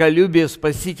человеколюбие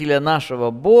Спасителя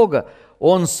нашего Бога,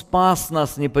 Он спас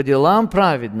нас не по делам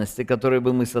праведности, которые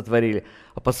бы мы сотворили,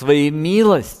 а по Своей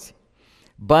милости,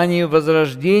 банию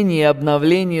возрождения и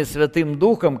обновления Святым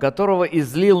Духом, которого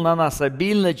излил на нас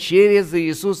обильно через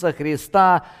Иисуса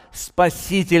Христа,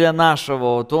 Спасителя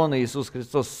нашего». Вот Он, Иисус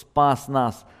Христос, спас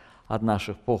нас от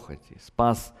наших похотей,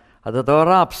 спас от этого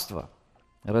рабства,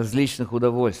 различных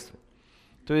удовольствий.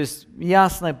 То есть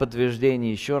ясное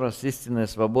подтверждение, еще раз, истинная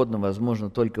свобода возможна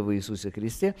только в Иисусе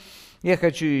Христе. Я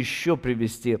хочу еще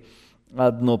привести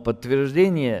одно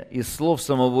подтверждение из слов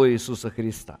самого Иисуса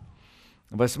Христа.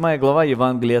 8 глава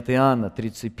Евангелия от Иоанна,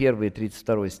 31 и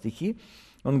 32 стихи.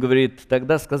 Он говорит: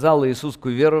 «Тогда сказал Иисус к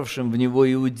уверовавшим в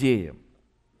Него иудеям».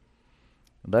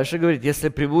 Дальше говорит: «Если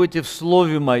пребудете в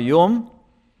Слове Моем,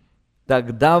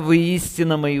 тогда вы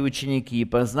истинно Мои ученики, и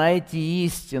познаете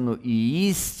истину, и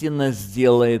истина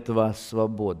сделает вас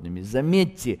свободными».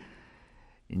 Заметьте,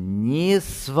 не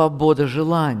свобода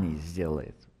желаний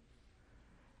сделает,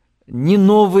 не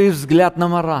новый взгляд на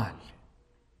мораль,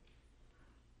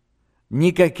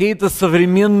 не какие-то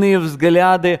современные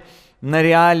взгляды на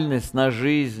реальность, на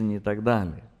жизнь и так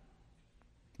далее,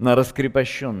 на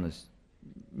раскрепощенность.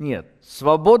 Нет,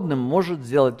 свободным может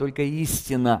сделать только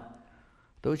истина.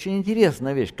 Это очень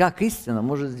интересная вещь. Как истина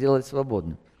может сделать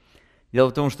свободным? Дело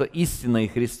в том, что истина и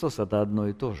Христос – это одно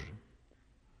и то же.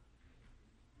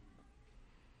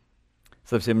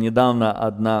 Совсем недавно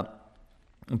одна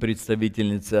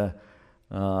представительница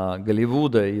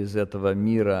Голливуда, из этого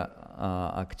мира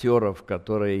актеров,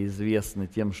 которые известны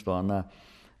тем, что она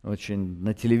очень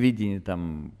на телевидении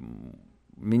там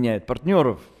меняет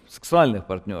партнеров, сексуальных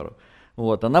партнеров.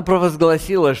 Вот, она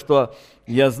провозгласила, что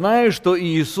 «я знаю, что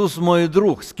Иисус мой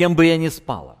друг, с кем бы я ни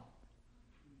спала.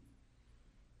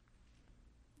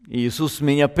 Иисус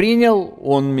меня принял,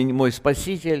 Он мой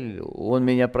Спаситель, Он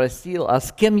меня простил, а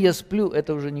с кем я сплю,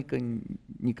 это уже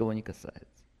никого не касается».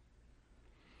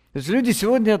 То есть люди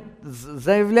сегодня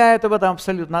заявляют об этом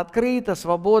абсолютно открыто,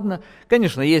 свободно.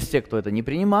 Конечно, есть те, кто это не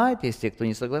принимает, есть те, кто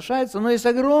не соглашается, но есть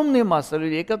огромная масса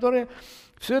людей, которые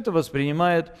все это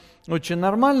воспринимают очень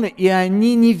нормально, и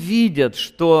они не видят,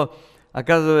 что,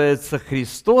 оказывается,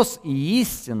 Христос и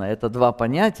истина – это два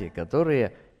понятия,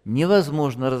 которые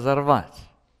невозможно разорвать.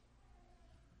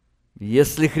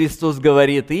 Если Христос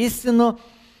говорит истину,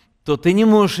 то ты не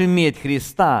можешь иметь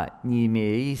Христа, не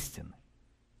имея истины.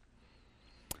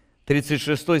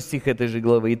 36 стих этой же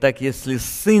главы. «Итак, если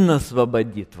Сын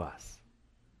освободит вас,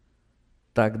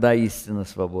 тогда истинно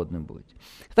свободным будете».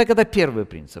 Так, это первый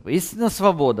принцип. Истинная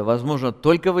свобода возможна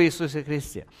только в Иисусе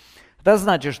Христе. Это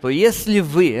значит, что если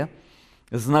вы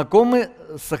знакомы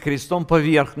со Христом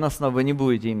поверхностно, вы не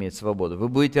будете иметь свободу, вы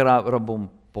будете рабом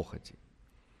похоти.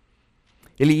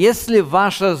 Или если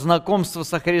ваше знакомство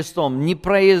со Христом не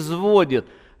производит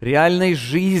реальной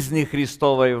жизни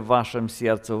Христовой в вашем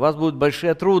сердце, у вас будут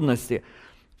большие трудности,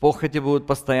 похоти будут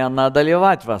постоянно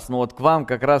одолевать вас. Но вот к вам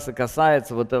как раз и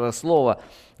касается вот это слово: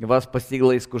 вас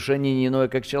постигло искушение не иное,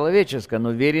 как человеческое,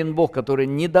 но верен Бог, который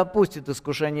не допустит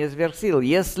искушения сверх сил.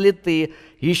 Если ты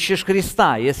ищешь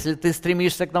Христа, если ты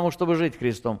стремишься к тому, чтобы жить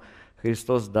Христом,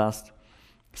 Христос даст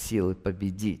силы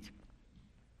победить.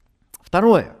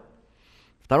 Второй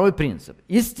принцип.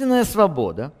 Истинная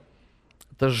свобода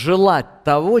 – это желать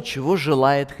того, чего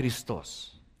желает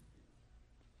Христос.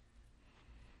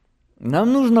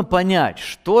 Нам нужно понять,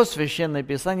 что Священное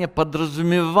Писание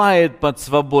подразумевает под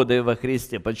свободой во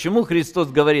Христе. Почему Христос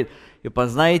говорит: «И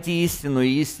познаете истину,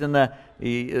 и истина,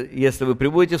 и если вы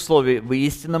пребудете в Слове, вы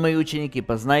истинно Мои ученики,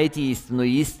 познаете истину,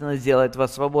 и истина сделает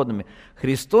вас свободными».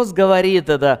 Христос говорит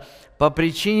это по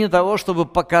причине того, чтобы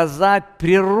показать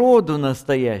природу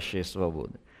настоящей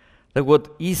свободы. Так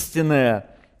вот,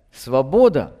 истинная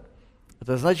свобода –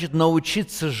 это значит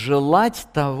научиться желать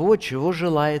того, чего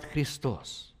желает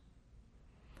Христос.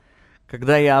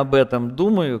 Когда я об этом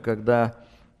думаю, когда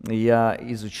я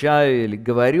изучаю или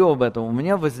говорю об этом, у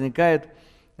меня возникает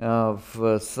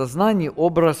в сознании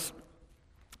образ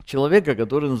человека,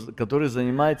 который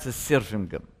занимается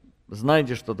серфингом.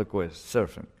 Знаете, что такое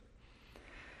серфинг?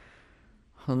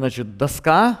 Значит,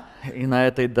 доска, и на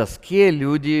этой доске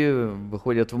люди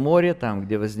выходят в море, там,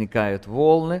 где возникают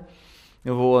волны.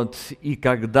 Вот. И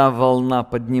когда волна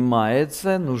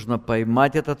поднимается, нужно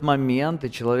поймать этот момент,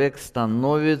 и человек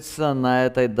становится на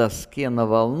этой доске на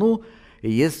волну,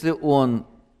 и если он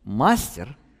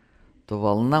мастер, то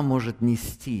волна может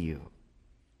нести его.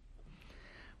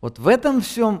 Вот в этом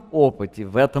всем опыте,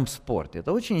 в этом спорте,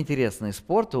 это очень интересный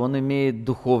спорт, и он имеет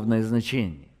духовное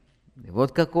значение. И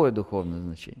вот какое духовное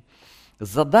значение.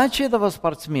 Задача этого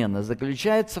спортсмена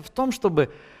заключается в том,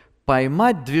 чтобы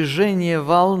поймать движение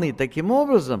волны таким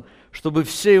образом, чтобы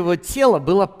все его тело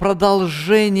было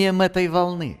продолжением этой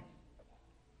волны.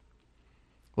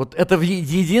 Вот это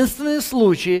единственный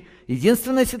случай,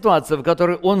 единственная ситуация, в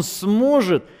которой он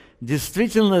сможет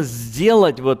действительно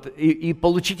сделать и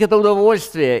получить это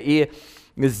удовольствие, и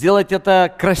сделать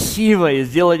это красиво, и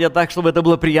сделать это так, чтобы это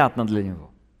было приятно для него.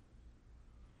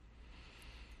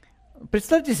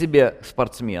 Представьте себе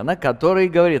спортсмена, который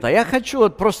говорит: а я хочу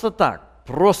вот просто так,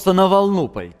 просто на волну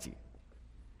пойти.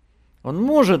 Он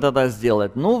может это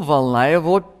сделать, но волна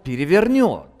его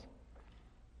перевернет.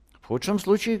 В худшем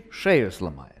случае шею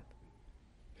сломает.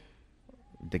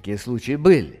 Такие случаи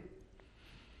были.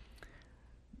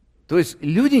 То есть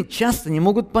люди часто не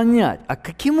могут понять, а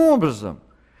каким образом,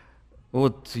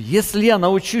 вот если я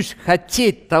научусь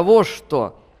хотеть того,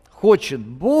 что хочет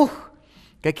Бог,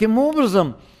 каким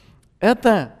образом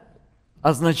это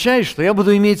означает, что я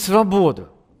буду иметь свободу.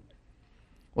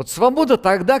 Вот свобода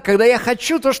тогда, когда я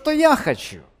хочу то, что я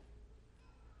хочу.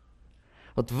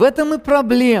 Вот в этом и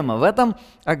проблема, в этом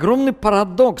огромный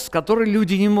парадокс, который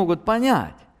люди не могут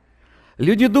понять.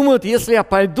 Люди думают, если я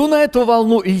пойду на эту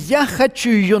волну, и я хочу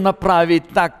ее направить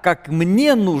так, как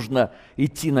мне нужно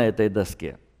идти на этой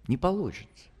доске, не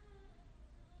получится.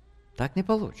 Так не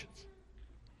получится.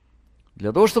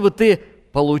 Для того, чтобы ты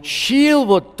получил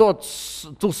вот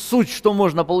ту суть, что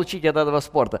можно получить от этого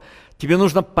спорта, тебе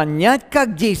нужно понять,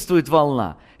 как действует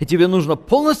волна, и тебе нужно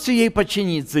полностью ей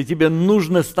подчиниться, и тебе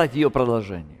нужно стать ее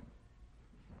продолжением.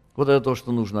 Вот это то,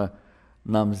 что нужно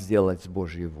нам сделать с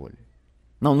Божьей волей.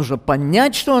 Нам нужно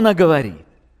понять, что она говорит.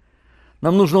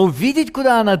 Нам нужно увидеть,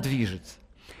 куда она движется.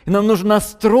 И нам нужно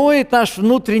настроить наш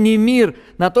внутренний мир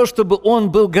на то, чтобы он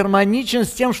был гармоничен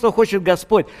с тем, что хочет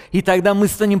Господь. И тогда мы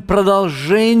станем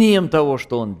продолжением того,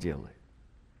 что Он делает.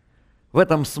 В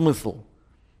этом смысл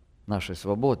нашей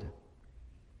свободы.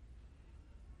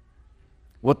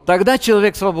 Вот тогда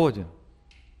человек свободен.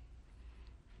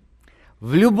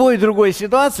 В любой другой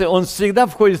ситуации он всегда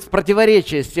входит в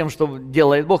противоречие с тем, что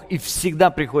делает Бог, и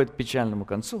всегда приходит к печальному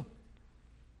концу.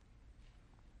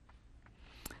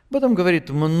 Об этом говорит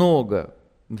много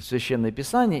в Священном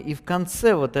Писании, и в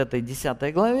конце вот этой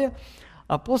 10 главе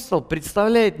апостол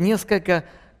представляет несколько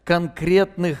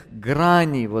конкретных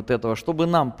граней вот этого, чтобы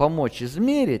нам помочь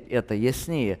измерить это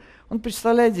яснее. Он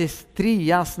представляет здесь 3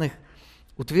 ясных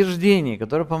утверждения,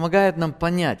 которые помогают нам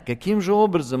понять, каким же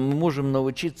образом мы можем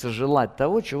научиться желать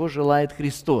того, чего желает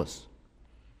Христос.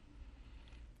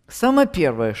 Самое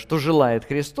первое, что желает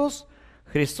Христос,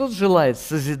 Христос желает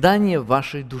созидания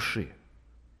вашей души.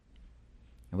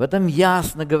 В этом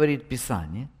ясно говорит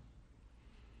Писание.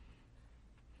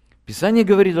 Писание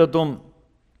говорит о том,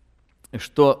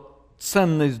 что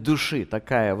ценность души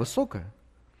такая высокая,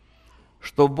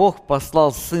 что Бог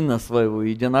послал Сына Своего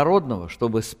Единородного,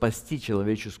 чтобы спасти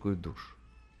человеческую душу.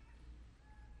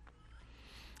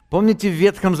 Помните, в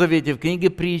Ветхом Завете, в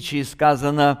книге Притчи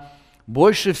сказано,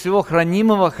 больше всего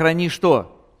хранимого храни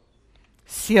что?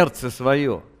 Сердце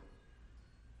свое.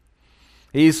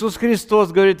 И Иисус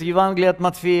Христос говорит в Евангелии от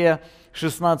Матфея,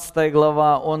 16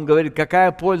 глава, Он говорит,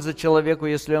 какая польза человеку,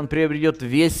 если он приобретет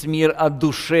весь мир, а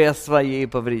душе своей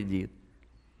повредит.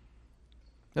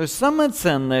 То есть самое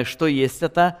ценное, что есть,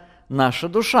 это наша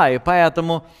душа. И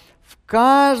поэтому в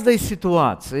каждой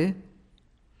ситуации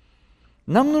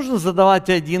нам нужно задавать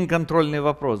один контрольный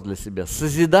вопрос для себя.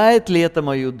 Созидает ли это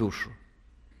мою душу?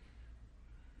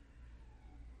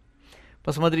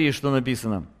 Посмотрите, что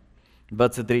написано.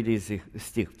 23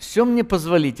 стих. «Все мне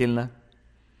позволительно,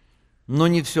 но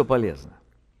не все полезно».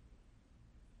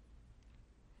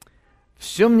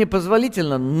 Все мне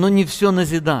позволительно, но не все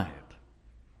назидает.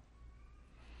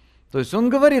 То есть он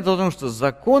говорит о том, что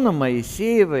закона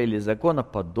Моисеева или закона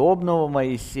подобного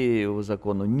Моисееву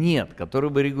закону нет, который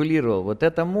бы регулировал, вот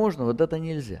это можно, вот это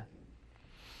нельзя.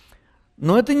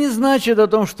 Но это не значит о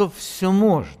том, что все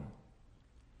можно.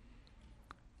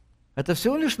 Это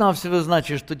всего лишь навсего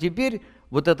значит, что теперь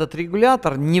вот этот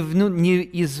регулятор не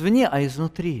извне, а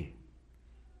изнутри.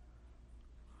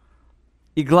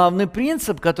 И главный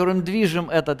принцип, которым движим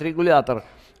этот регулятор,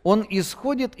 он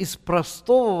исходит из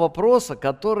простого вопроса,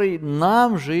 который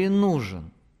нам же и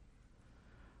нужен.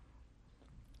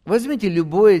 Возьмите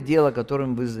любое дело,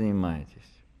 которым вы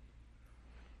занимаетесь.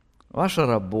 Ваша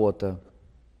работа,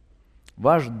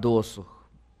 ваш досуг,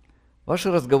 ваши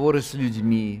разговоры с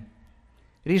людьми,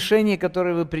 решения,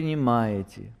 которые вы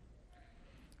принимаете,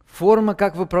 форма,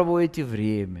 как вы проводите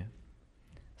время.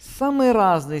 Самые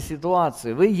разные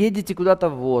ситуации. Вы едете куда-то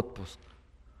в отпуск.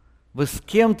 Вы с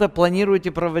кем-то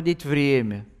планируете проводить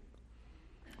время.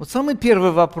 Вот самый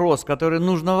первый вопрос, который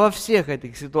нужно во всех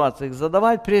этих ситуациях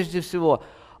задавать прежде всего,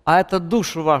 а это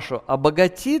душу вашу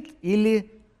обогатит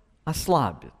или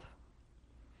ослабит?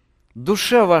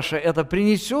 Душе вашей это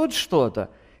принесет что-то,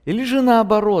 или же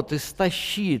наоборот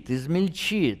истощит,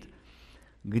 измельчит,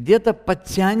 где-то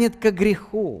подтянет ко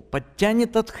греху,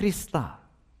 подтянет от Христа?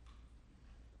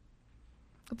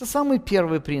 Это самый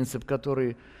первый принцип,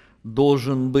 который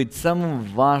должен быть самым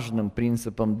важным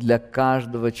принципом для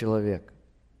каждого человека.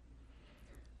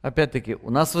 Опять-таки, у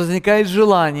нас возникает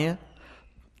желание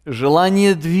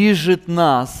движет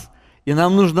нас, и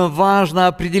нам нужно важно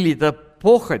определить, это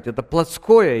похоть, это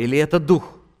плотское или это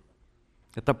дух.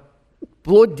 Это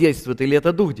плоть действует или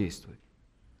это дух действует.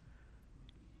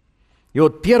 И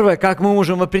вот первое, как мы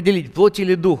можем определить, плоть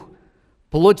или дух?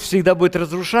 Плоть всегда будет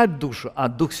разрушать душу, а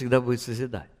дух всегда будет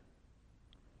созидать.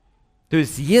 То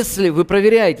есть, если вы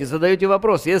проверяете, задаете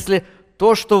вопрос, если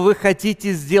то, что вы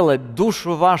хотите сделать,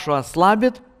 душу вашу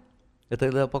ослабит, это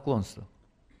идолопоклонство.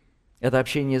 Это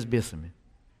общение с бесами.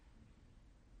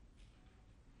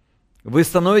 Вы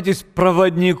становитесь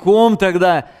проводником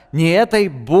тогда не этой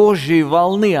Божьей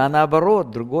волны, а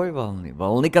наоборот, другой волны.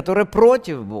 Волны, которая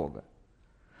против Бога.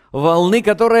 Волны,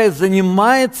 которая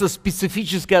занимается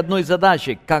специфической одной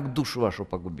задачей, как душу вашу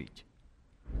погубить.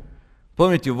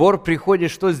 Помните, вор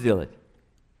приходит что сделать?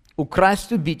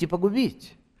 Украсть, убить и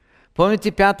погубить.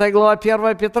 Помните 5 глава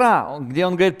 1 Петра, где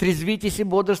он говорит: трезвитесь и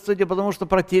бодрствуйте, потому что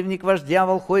противник ваш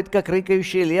дьявол ходит, как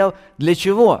рыкающий лев. Для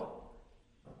чего?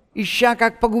 Ища,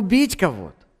 как погубить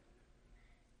кого-то.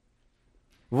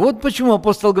 Вот почему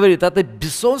апостол говорит, это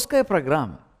бесовская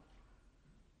программа.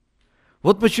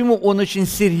 Вот почему он очень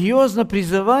серьезно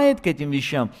призывает к этим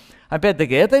вещам.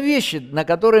 Опять-таки, это вещи, на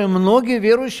которые многие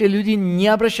верующие люди не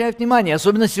обращают внимания,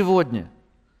 особенно сегодня.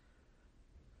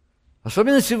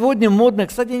 Особенно сегодня модно,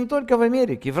 кстати, не только в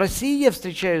Америке, в России я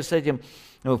встречаюсь с этим,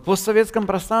 в постсоветском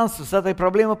пространстве с этой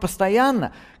проблемой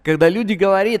постоянно, когда люди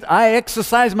говорят: I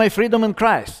exercise my freedom in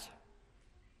Christ.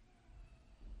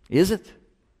 Is it?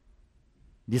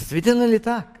 Действительно ли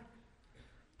так?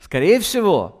 Скорее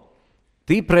всего,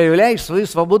 ты проявляешь свою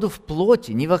свободу в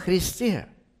плоти, не во Христе.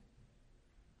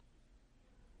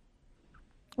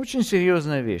 Очень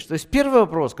серьезная вещь. То есть первый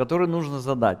вопрос, который нужно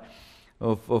задать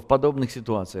в подобных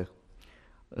ситуациях: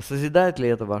 созидает ли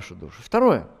это вашу душу?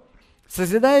 Второе.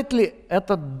 Созидает ли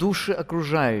это души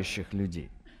окружающих людей?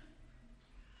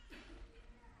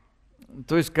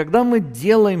 То есть, когда мы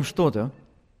делаем что-то,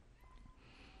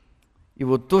 и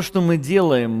вот то, что мы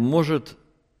делаем, может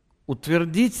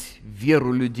утвердить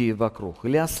веру людей вокруг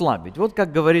или ослабить. Вот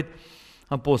как говорит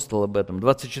апостол об этом,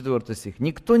 24 стих.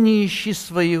 «Никто не ищи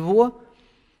своего,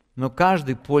 но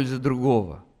каждый пользы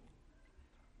другого».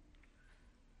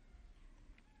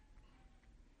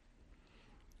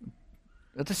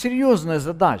 Это серьезная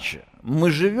задача.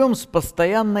 Мы живем с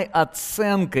постоянной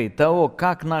оценкой того,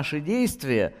 как наши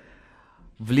действия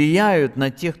влияют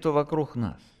на тех, кто вокруг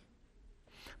нас.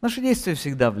 Наши действия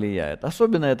всегда влияют.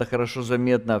 Особенно это хорошо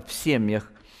заметно в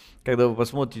семьях, когда вы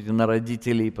посмотрите на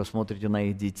родителей, посмотрите на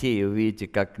их детей, и увидите,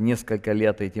 как несколько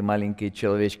лет эти маленькие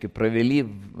человечки провели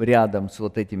рядом с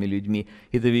вот этими людьми,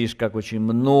 и ты видишь, как очень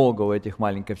много у этих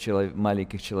маленьких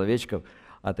человечков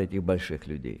от этих больших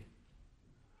людей.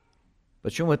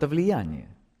 Почему? Это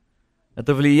влияние.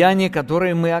 Это влияние,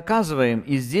 которое мы оказываем.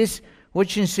 И здесь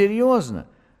очень серьезно.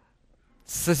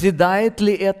 Созидает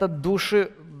ли это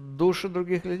души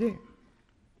других людей?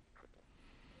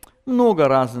 Много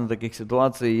разных таких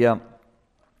ситуаций. Я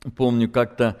помню,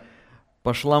 как-то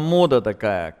пошла мода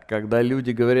такая, когда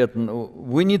люди говорят: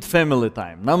 we need family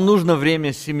time. Нам нужно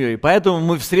время с семьей. Поэтому у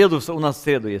нас в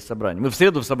среду есть собрание. Мы в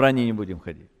среду в собрание не будем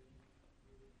ходить.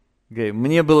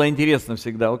 Мне было интересно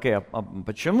всегда, а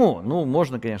почему? Ну,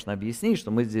 можно, конечно, объяснить,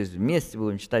 что мы здесь вместе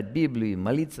будем читать Библию,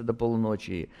 молиться до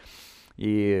полуночи,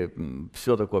 и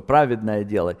все такое праведное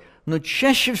делать. Но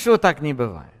чаще всего так не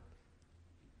бывает.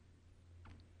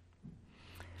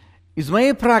 Из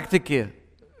моей практики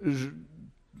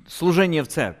служения в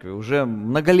церкви, уже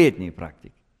многолетней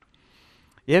практики,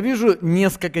 я вижу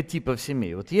несколько типов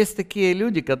семей. Вот есть такие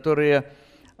люди, которые,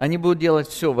 они будут делать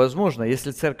все возможное,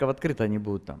 если церковь открыта, они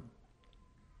будут там.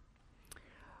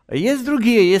 Есть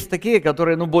другие, есть такие,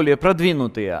 которые, более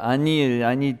продвинутые.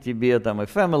 Они тебе там и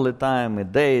family time, и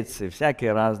dates, и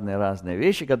всякие разные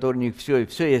вещи, которые у них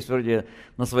все есть вроде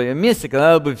на своем месте,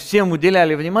 когда бы всем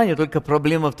уделяли внимание, только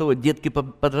проблема в том, детки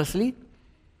подросли,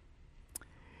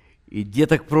 и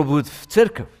деток пробуют в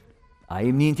церковь, а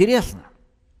им не интересно.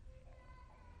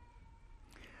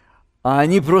 А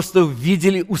они просто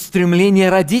видели устремление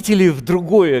родителей в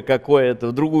другую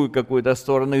какую-то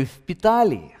сторону и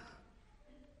впитали их.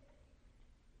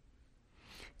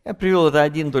 Я привел это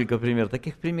один только пример.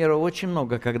 Таких примеров очень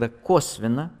много, когда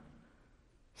косвенно,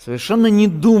 совершенно не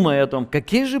думая о том,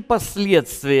 какие же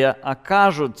последствия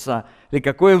окажутся, или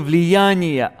какое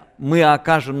влияние мы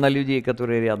окажем на людей,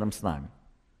 которые рядом с нами.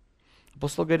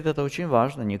 Апостол говорит, это очень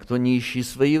важно. Никто не ищи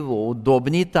своего.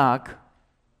 Удобней так.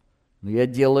 Но я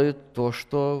делаю то,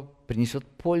 что принесет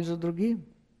пользу другим.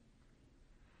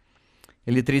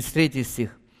 Или 33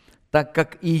 стих. Так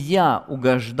как и я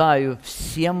угождаю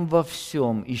всем во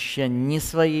всем, ища не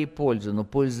своей пользы, но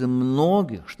пользы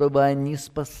многих, чтобы они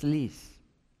спаслись.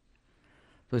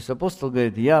 То есть апостол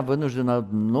говорит, я вынужден от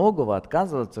многого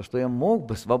отказываться, что я мог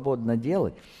бы свободно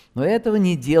делать, но я этого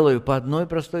не делаю по одной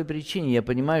простой причине. Я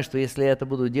понимаю, что если я это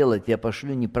буду делать, я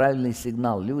пошлю неправильный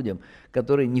сигнал людям,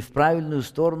 которые не в правильную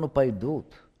сторону пойдут.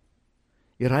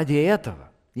 И ради этого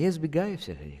я избегаю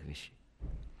всех этих вещей.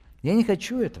 Я не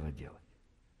хочу этого делать.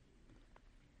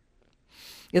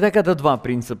 Итак, это два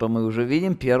принципа мы уже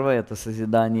видим. Первое – это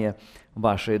созидание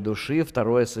вашей души.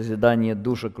 Второе – созидание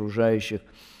душ окружающих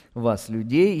вас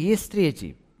людей. Есть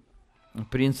третий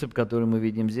принцип, который мы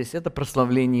видим здесь – это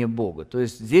прославление Бога. То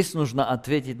есть здесь нужно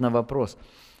ответить на вопрос,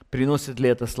 приносит ли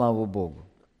это славу Богу.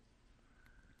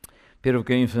 1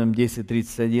 Коринфянам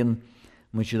 10:31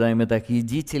 мы читаем: «Итак,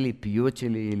 едите ли, пьете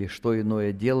ли или что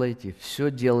иное делаете,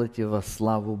 все делайте во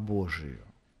славу Божию».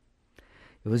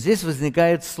 И вот здесь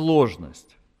возникает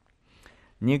сложность.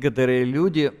 Некоторые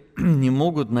люди не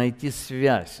могут найти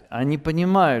связь. Они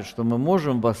понимают, что мы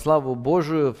можем во славу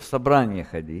Божию в собрание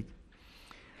ходить,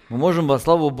 мы можем во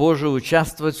славу Божию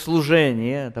участвовать в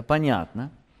служении, это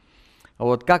понятно. А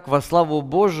вот как во славу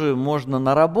Божию можно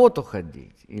на работу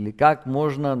ходить, или как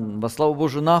можно во славу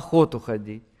Божию на охоту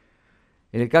ходить,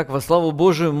 или как во славу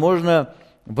Божию можно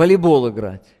в волейбол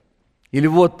играть, или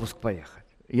в отпуск поехать.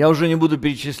 Я уже не буду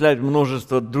перечислять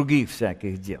множество других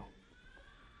всяких дел.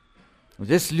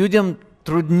 Здесь людям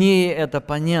труднее это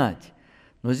понять.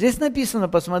 Но здесь написано,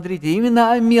 посмотрите,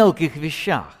 именно о мелких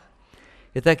вещах.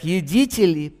 Итак, едите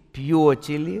ли,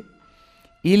 пьете ли,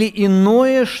 или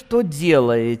иное, что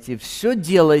делаете, все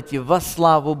делайте во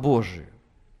славу Божию.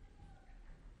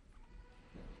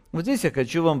 Вот здесь я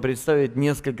хочу вам представить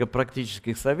несколько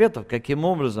практических советов, каким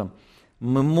образом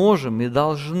мы можем и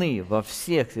должны во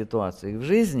всех ситуациях в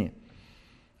жизни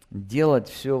делать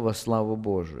все во славу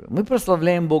Божию. Мы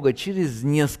прославляем Бога через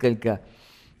несколько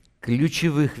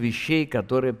ключевых вещей,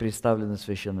 которые представлены в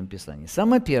Священном Писании.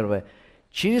 Самое первое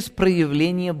 – через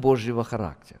проявление Божьего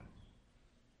характера.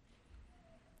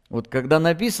 Вот когда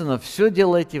написано «все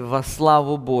делайте во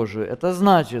славу Божию», это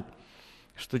значит,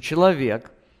 что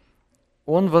человек,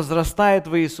 он возрастает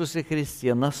в Иисусе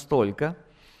Христе настолько,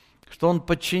 что он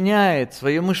подчиняет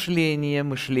свое мышление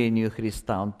мышлению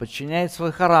Христа, он подчиняет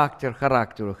свой характер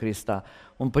характеру Христа,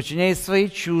 он подчиняет свои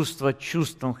чувства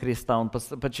чувствам Христа, он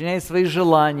подчиняет свои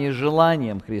желания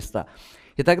желаниям Христа.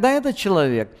 И тогда этот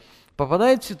человек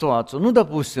попадает в ситуацию,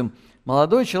 допустим,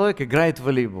 молодой человек играет в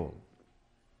волейбол.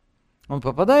 Он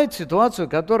попадает в ситуацию,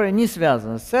 которая не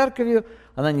связана с церковью,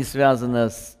 она не связана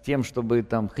с тем, чтобы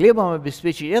там хлебом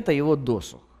обеспечить, это его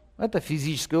досуг. Это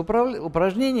физическое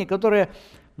упражнение, которое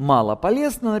мало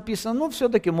полезно написано, но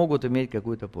все-таки могут иметь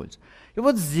какую-то пользу. И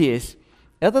вот здесь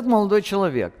этот молодой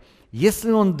человек,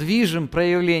 если он движим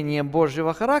проявлением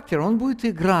Божьего характера, он будет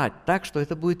играть так, что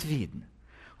это будет видно.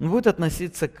 Он будет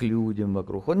относиться к людям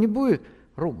вокруг, он не будет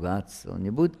ругаться, он не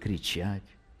будет кричать,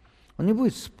 он не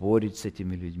будет спорить с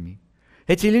этими людьми.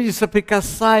 Эти люди,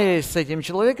 соприкасаясь с этим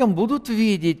человеком, будут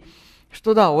видеть,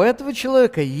 что да, у этого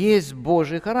человека есть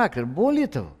Божий характер. Более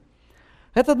того,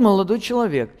 этот молодой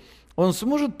человек, он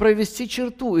сможет провести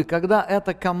черту, и когда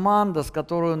эта команда, с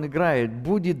которой он играет,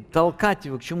 будет толкать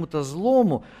его к чему-то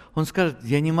злому, он скажет: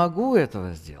 я не могу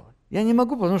этого сделать. Я не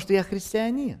могу, потому что я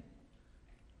христианин.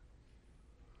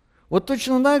 Вот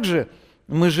точно так же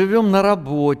мы живем на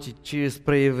работе,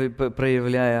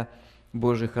 проявляя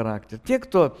Божий характер. Те,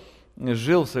 кто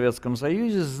жил в Советском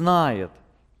Союзе, знают,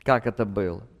 как это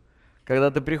было.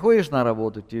 Когда ты приходишь на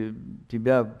работу,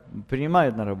 тебя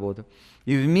принимают на работу,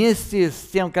 и вместе с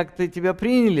тем, как тебя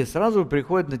приняли, сразу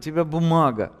приходит на тебя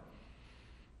бумага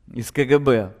из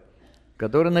КГБ, в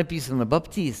которой написано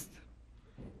 «баптист»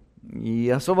 и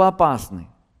особо опасный.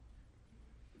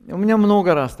 У меня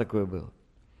много раз такое было.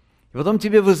 И потом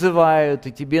тебя вызывают,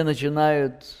 и тебе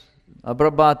начинают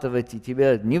обрабатывать, и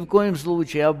тебя ни в коем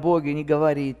случае о Боге не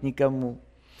говорит никому.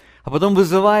 А потом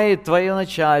вызывает твое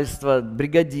начальство,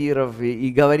 бригадиров,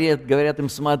 и говорят им: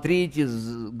 смотрите,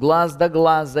 глаз да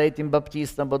глаз за этим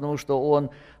баптистом, потому что он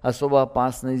особо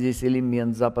опасный здесь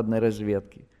элемент западной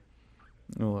разведки.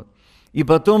 Вот. И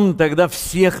потом тогда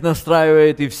всех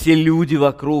настраивает, и все люди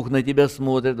вокруг на тебя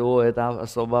смотрят: о, это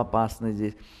особо опасный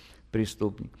здесь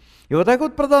преступник. И вот так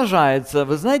вот продолжается,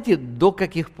 вы знаете, до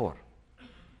каких пор?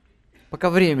 Пока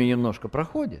время немножко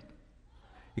проходит.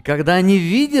 И когда они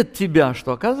видят тебя,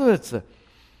 что, оказывается,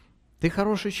 ты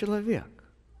хороший человек.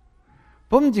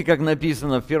 Помните, как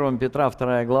написано в 1 Петра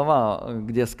 2 глава,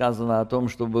 где сказано о том,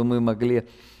 чтобы мы могли,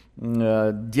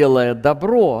 делая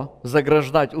добро,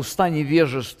 заграждать уста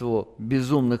невежеству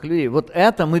безумных людей? Вот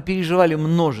это мы переживали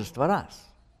множество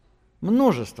раз.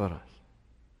 Множество раз.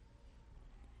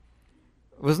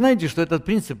 Вы знаете, что этот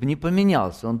принцип не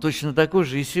поменялся. Он точно такой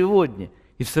же и сегодня,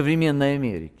 и в современной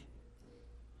Америке.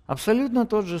 Абсолютно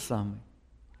тот же самый.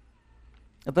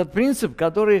 Этот принцип,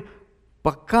 который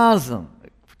показан,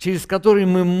 через который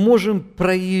мы можем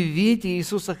проявить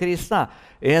Иисуса Христа.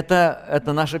 И это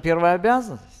наша первая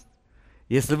обязанность.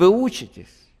 Если вы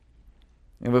учитесь,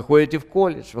 вы ходите в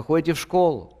колледж, вы ходите в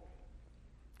школу.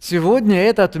 Сегодня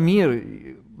этот мир,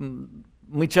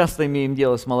 мы часто имеем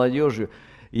дело с молодежью.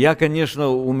 Я, конечно,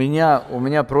 у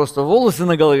меня просто волосы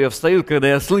на голове встают, когда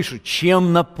я слышу,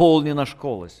 чем наполнена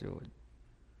школа сегодня.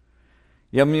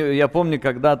 Я помню,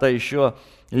 когда-то еще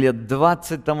лет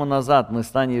 20 тому назад мы с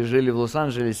Таней жили в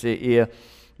Лос-Анджелесе, и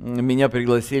меня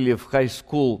пригласили в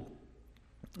хай-скул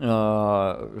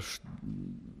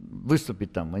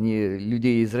выступить там. Они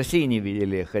людей из России не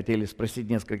видели, хотели спросить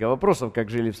несколько вопросов, как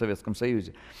жили в Советском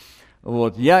Союзе.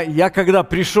 Вот. Я когда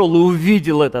пришел и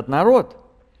увидел этот народ,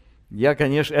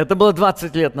 конечно, это было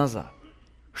 20 лет назад.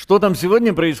 Что там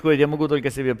сегодня происходит, я могу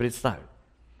только себе представить.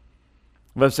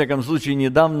 Во всяком случае,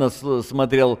 недавно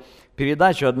смотрел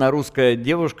передачу, одна русская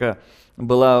девушка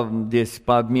была здесь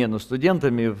по обмену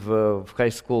студентами в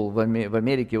хай-скул в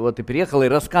Америке, вот и приехала и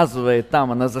рассказывает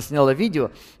там, она засняла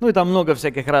видео, ну и там много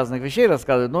всяких разных вещей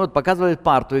рассказывает, но вот показывает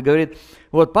парту и говорит,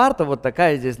 вот парта вот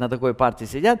такая, здесь на такой парте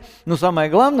сидят, но самое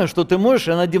главное, что ты можешь,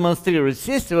 она демонстрирует,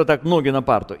 сесть вот так ноги на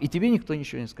парту, и тебе никто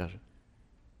ничего не скажет.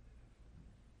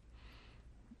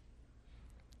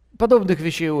 Подобных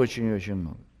вещей очень и очень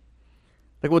много.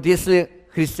 Так вот, если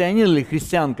христианин или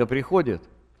христианка приходит,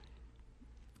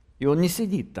 и он не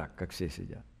сидит так, как все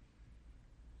сидят,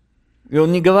 и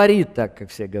он не говорит так, как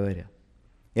все говорят,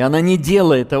 и она не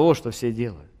делает того, что все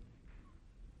делают,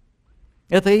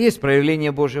 это и есть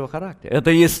проявление Божьего характера,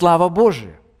 это и есть слава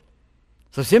Божия.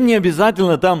 Совсем не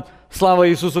обязательно там «Слава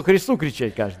Иисусу Христу»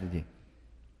 кричать каждый день.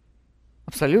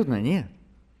 Абсолютно нет.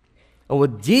 А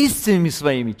вот действиями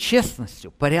своими, честностью,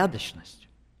 порядочностью,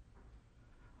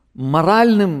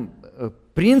 моральным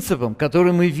принципом,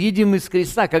 который мы видим из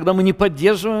Христа, когда мы не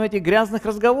поддерживаем этих грязных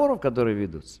разговоров, которые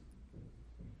ведутся.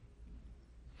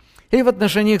 Или в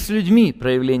отношениях с людьми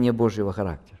проявление Божьего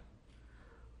характера.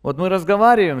 Вот мы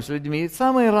разговариваем с людьми, и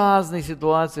самые разные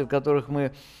ситуации, в которых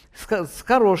мы с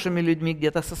хорошими людьми,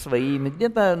 где-то со своими,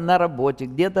 где-то на работе,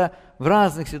 где-то в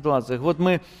разных ситуациях. Вот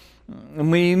мы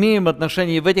имеем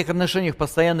отношения, и в этих отношениях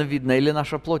постоянно видно или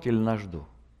наша плоть, или наш дух.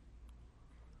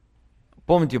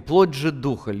 Помните, плоть же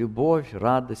духа, любовь,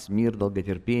 радость, мир,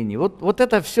 долготерпение. Вот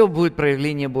это все будет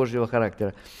проявление Божьего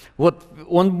характера. Вот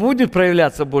он будет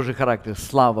проявляться, Божий характер,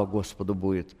 слава Господу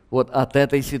будет. Вот от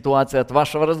этой ситуации, от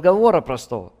вашего разговора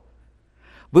простого.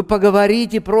 Вы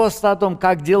поговорите просто о том,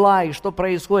 как дела и что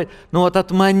происходит, но вот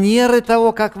от манеры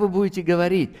того, как вы будете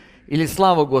говорить, или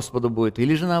слава Господу будет,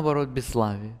 или же наоборот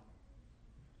бесславие.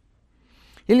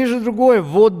 Или же другое,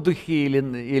 в отдыхе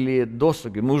или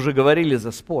досуге. Мы уже говорили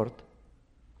за спорт.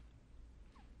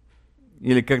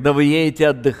 Или когда вы едете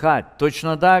отдыхать,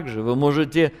 точно так же вы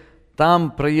можете там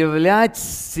проявлять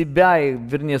себя,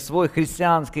 вернее, свой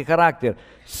христианский характер,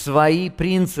 свои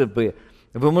принципы.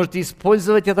 Вы можете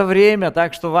использовать это время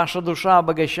так, что ваша душа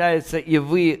обогащается, и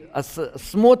вы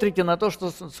смотрите на то, что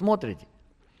смотрите.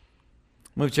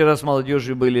 Мы вчера с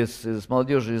молодежью были, с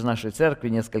молодежью из нашей церкви,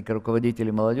 несколько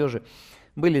руководителей молодежи,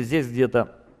 были здесь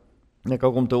где-то на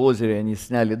каком-то озере, они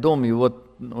сняли дом, и вот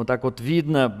так вот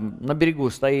видно, на берегу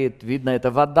стоит, видно, это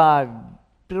вода,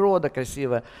 природа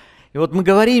красивая. И вот мы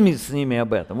говорим с ними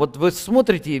об этом. Вот вы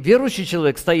смотрите, верующий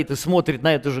человек стоит и смотрит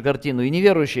на эту же картину, и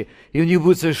неверующий, и у них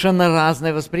будет совершенно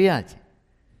разное восприятие.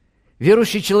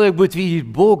 Верующий человек будет видеть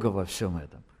Бога во всем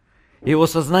этом. Его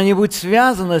сознание будет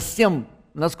связано с тем,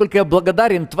 насколько я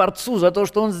благодарен Творцу за то,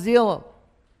 что Он сделал.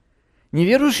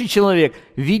 Неверующий человек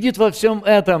видит во всем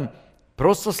этом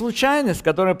просто случайность,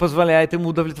 которая позволяет ему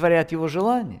удовлетворять его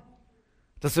желания.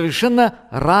 Это совершенно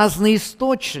разный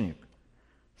источник,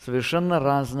 совершенно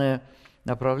разное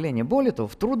направление. Более того,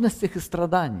 в трудностях и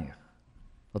страданиях.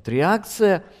 Вот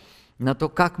реакция на то,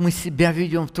 как мы себя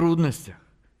ведем в трудностях.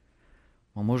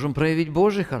 Мы можем проявить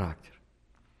Божий характер,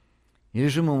 или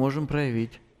же мы можем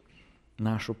проявить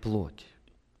нашу плоть.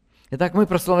 Итак, мы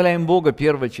прославляем Бога,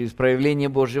 первое, через проявление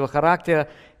Божьего характера.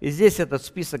 И здесь этот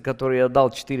список, который я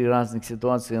дал, 4 разных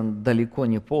ситуации, он далеко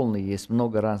не полный, есть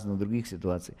много разных других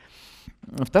ситуаций.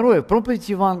 Второе, проповедь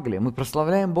Евангелия. Мы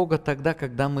прославляем Бога тогда,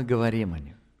 когда мы говорим о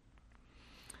Нем.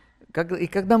 И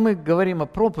когда мы говорим о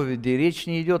проповеди, речь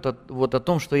не идет о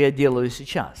том, что я делаю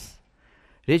сейчас.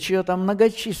 Речь идет о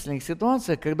многочисленных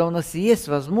ситуациях, когда у нас есть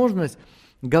возможность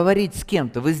говорить с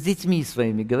кем-то. Вы с детьми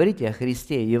своими говорите о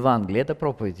Христе, Евангелии. Это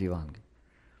проповедь Евангелия.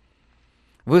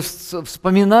 Вы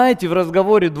вспоминаете в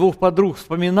разговоре двух подруг,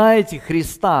 вспоминаете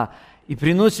Христа и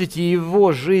приносите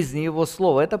Его жизнь, Его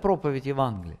Слово. Это проповедь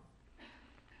Евангелия.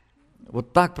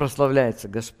 Вот так прославляется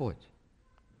Господь.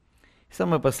 И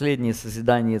самое последнее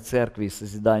созидание церкви и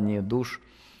созидание душ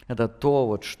 – это то,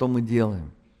 вот, что мы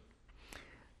делаем.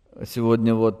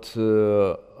 Сегодня вот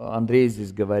Андрей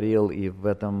здесь говорил, и в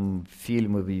этом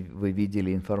фильме вы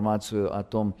видели информацию о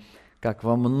том, как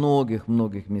во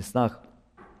многих-многих местах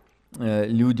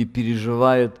люди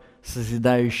переживают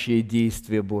созидающее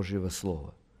действие Божьего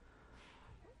Слова.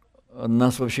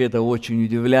 Нас вообще это очень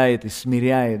удивляет и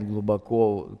смиряет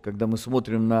глубоко, когда мы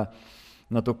смотрим на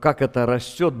то, как это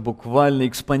растет буквально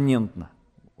экспонентно.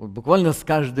 Вот буквально с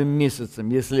каждым месяцем.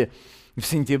 Если в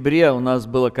сентябре у нас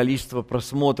было количество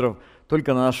просмотров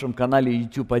только на нашем канале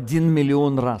YouTube 1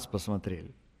 миллион раз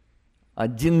посмотрели.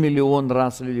 1 миллион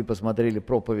раз люди посмотрели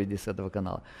проповеди с этого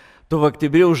канала. То в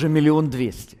октябре уже 1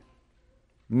 200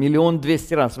 000. 1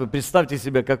 200 000 раз. Вы представьте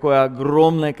себе, какое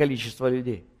огромное количество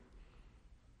людей.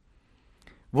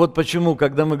 Вот почему,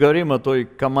 когда мы говорим о той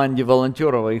команде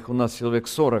волонтеров, их у нас человек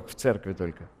 40 в церкви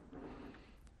только.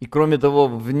 И кроме того,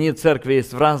 вне церкви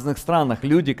есть в разных странах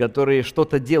люди, которые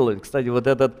что-то делают. Кстати, вот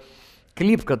этот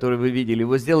клип, который вы видели,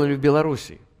 его сделали в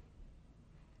Беларуси.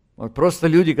 Вот просто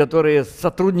люди, которые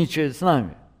сотрудничают с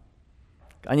нами.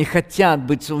 Они хотят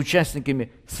быть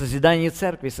соучастниками созидания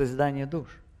церкви, созидания душ.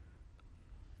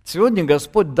 Сегодня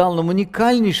Господь дал нам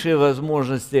уникальнейшие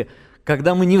возможности,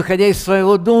 когда мы, не выходя из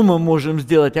своего дома, можем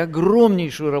сделать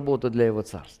огромнейшую работу для Его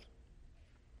Царства.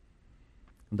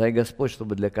 Дай Господь,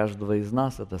 чтобы для каждого из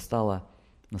нас это стало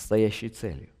настоящей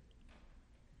целью.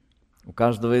 У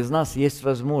каждого из нас есть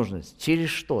возможность через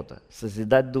что-то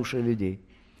созидать души людей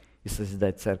и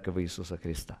созидать Церковь Иисуса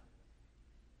Христа.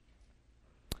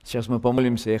 Сейчас мы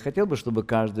помолимся. Я хотел бы, чтобы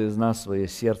каждый из нас свое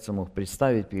сердце мог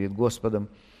представить перед Господом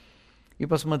и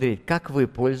посмотреть, как вы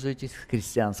пользуетесь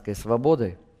христианской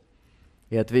свободой,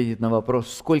 и ответить на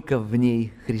вопрос, сколько в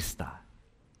ней Христа.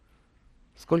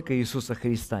 Сколько Иисуса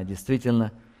Христа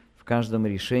действительно в каждом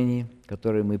решении,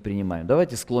 которое мы принимаем.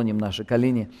 Давайте склоним наши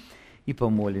колени и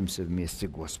помолимся вместе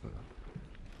Господу.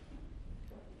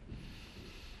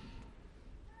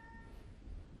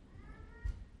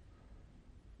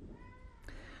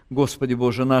 Господи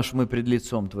Боже наш, мы пред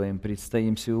лицом Твоим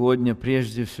предстоим сегодня.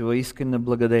 Прежде всего искренне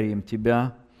благодарим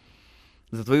Тебя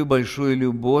за Твою большую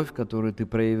любовь, которую Ты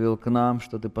проявил к нам,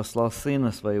 что Ты послал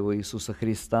Сына Своего Иисуса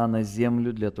Христа на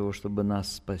землю для того, чтобы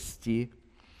нас спасти.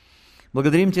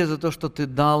 Благодарим Тебя за то, что Ты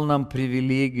дал нам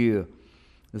привилегию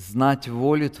знать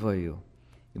волю Твою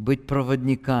и быть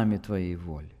проводниками Твоей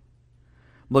воли.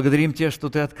 Благодарим Тебя, что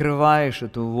Ты открываешь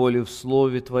эту волю в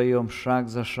Слове Твоем шаг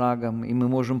за шагом, и мы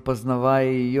можем,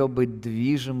 познавая ее, быть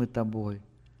движимы Тобой.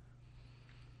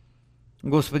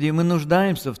 Господи, мы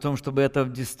нуждаемся в том, чтобы это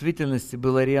в действительности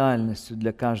было реальностью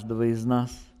для каждого из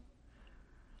нас.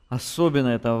 Особенно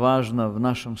это важно в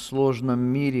нашем сложном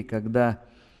мире, когда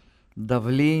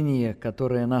давление,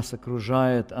 которое нас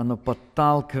окружает, оно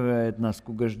подталкивает нас к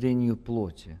угождению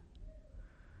плоти,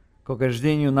 к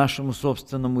угождению нашему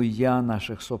собственному «я»,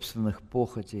 наших собственных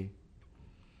похотей.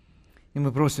 И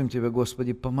мы просим Тебя,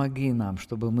 Господи, помоги нам,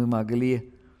 чтобы мы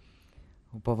могли,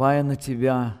 уповая на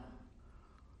Тебя,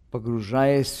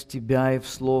 погружаясь в Тебя и в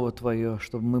Слово Твое,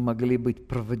 чтобы мы могли быть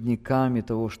проводниками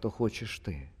того, что хочешь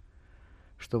Ты,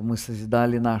 чтобы мы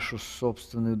созидали нашу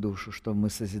собственную душу, чтобы мы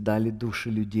созидали души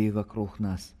людей вокруг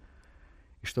нас,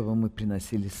 и чтобы мы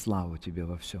приносили славу Тебе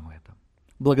во всем этом.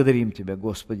 Благодарим Тебя,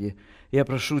 Господи. Я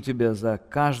прошу Тебя за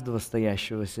каждого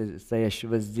стоящего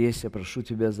здесь, я прошу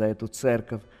Тебя за эту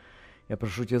церковь, я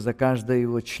прошу Тебя за каждого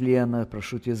его члена,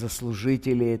 прошу Тебя за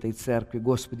служителей этой церкви.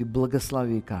 Господи,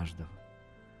 благослови каждого.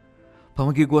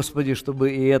 Помоги, Господи,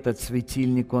 чтобы и этот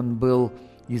светильник, он был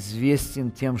известен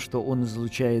тем, что он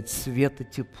излучает свет и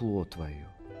тепло Твое.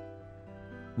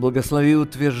 Благослови,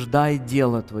 утверждай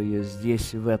дело Твое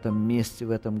здесь, в этом месте, в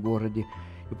этом городе,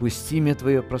 и пусть имя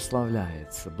Твое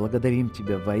прославляется. Благодарим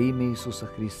Тебя во имя Иисуса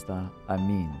Христа.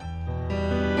 Аминь.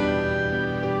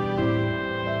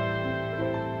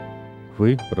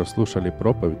 Вы прослушали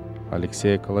проповедь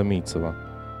Алексея Коломийцева.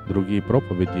 Другие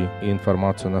проповеди и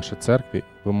информацию о нашей церкви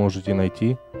вы можете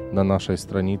найти на нашей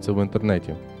странице в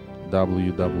интернете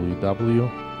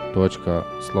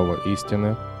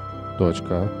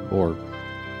www.slovoistины.org.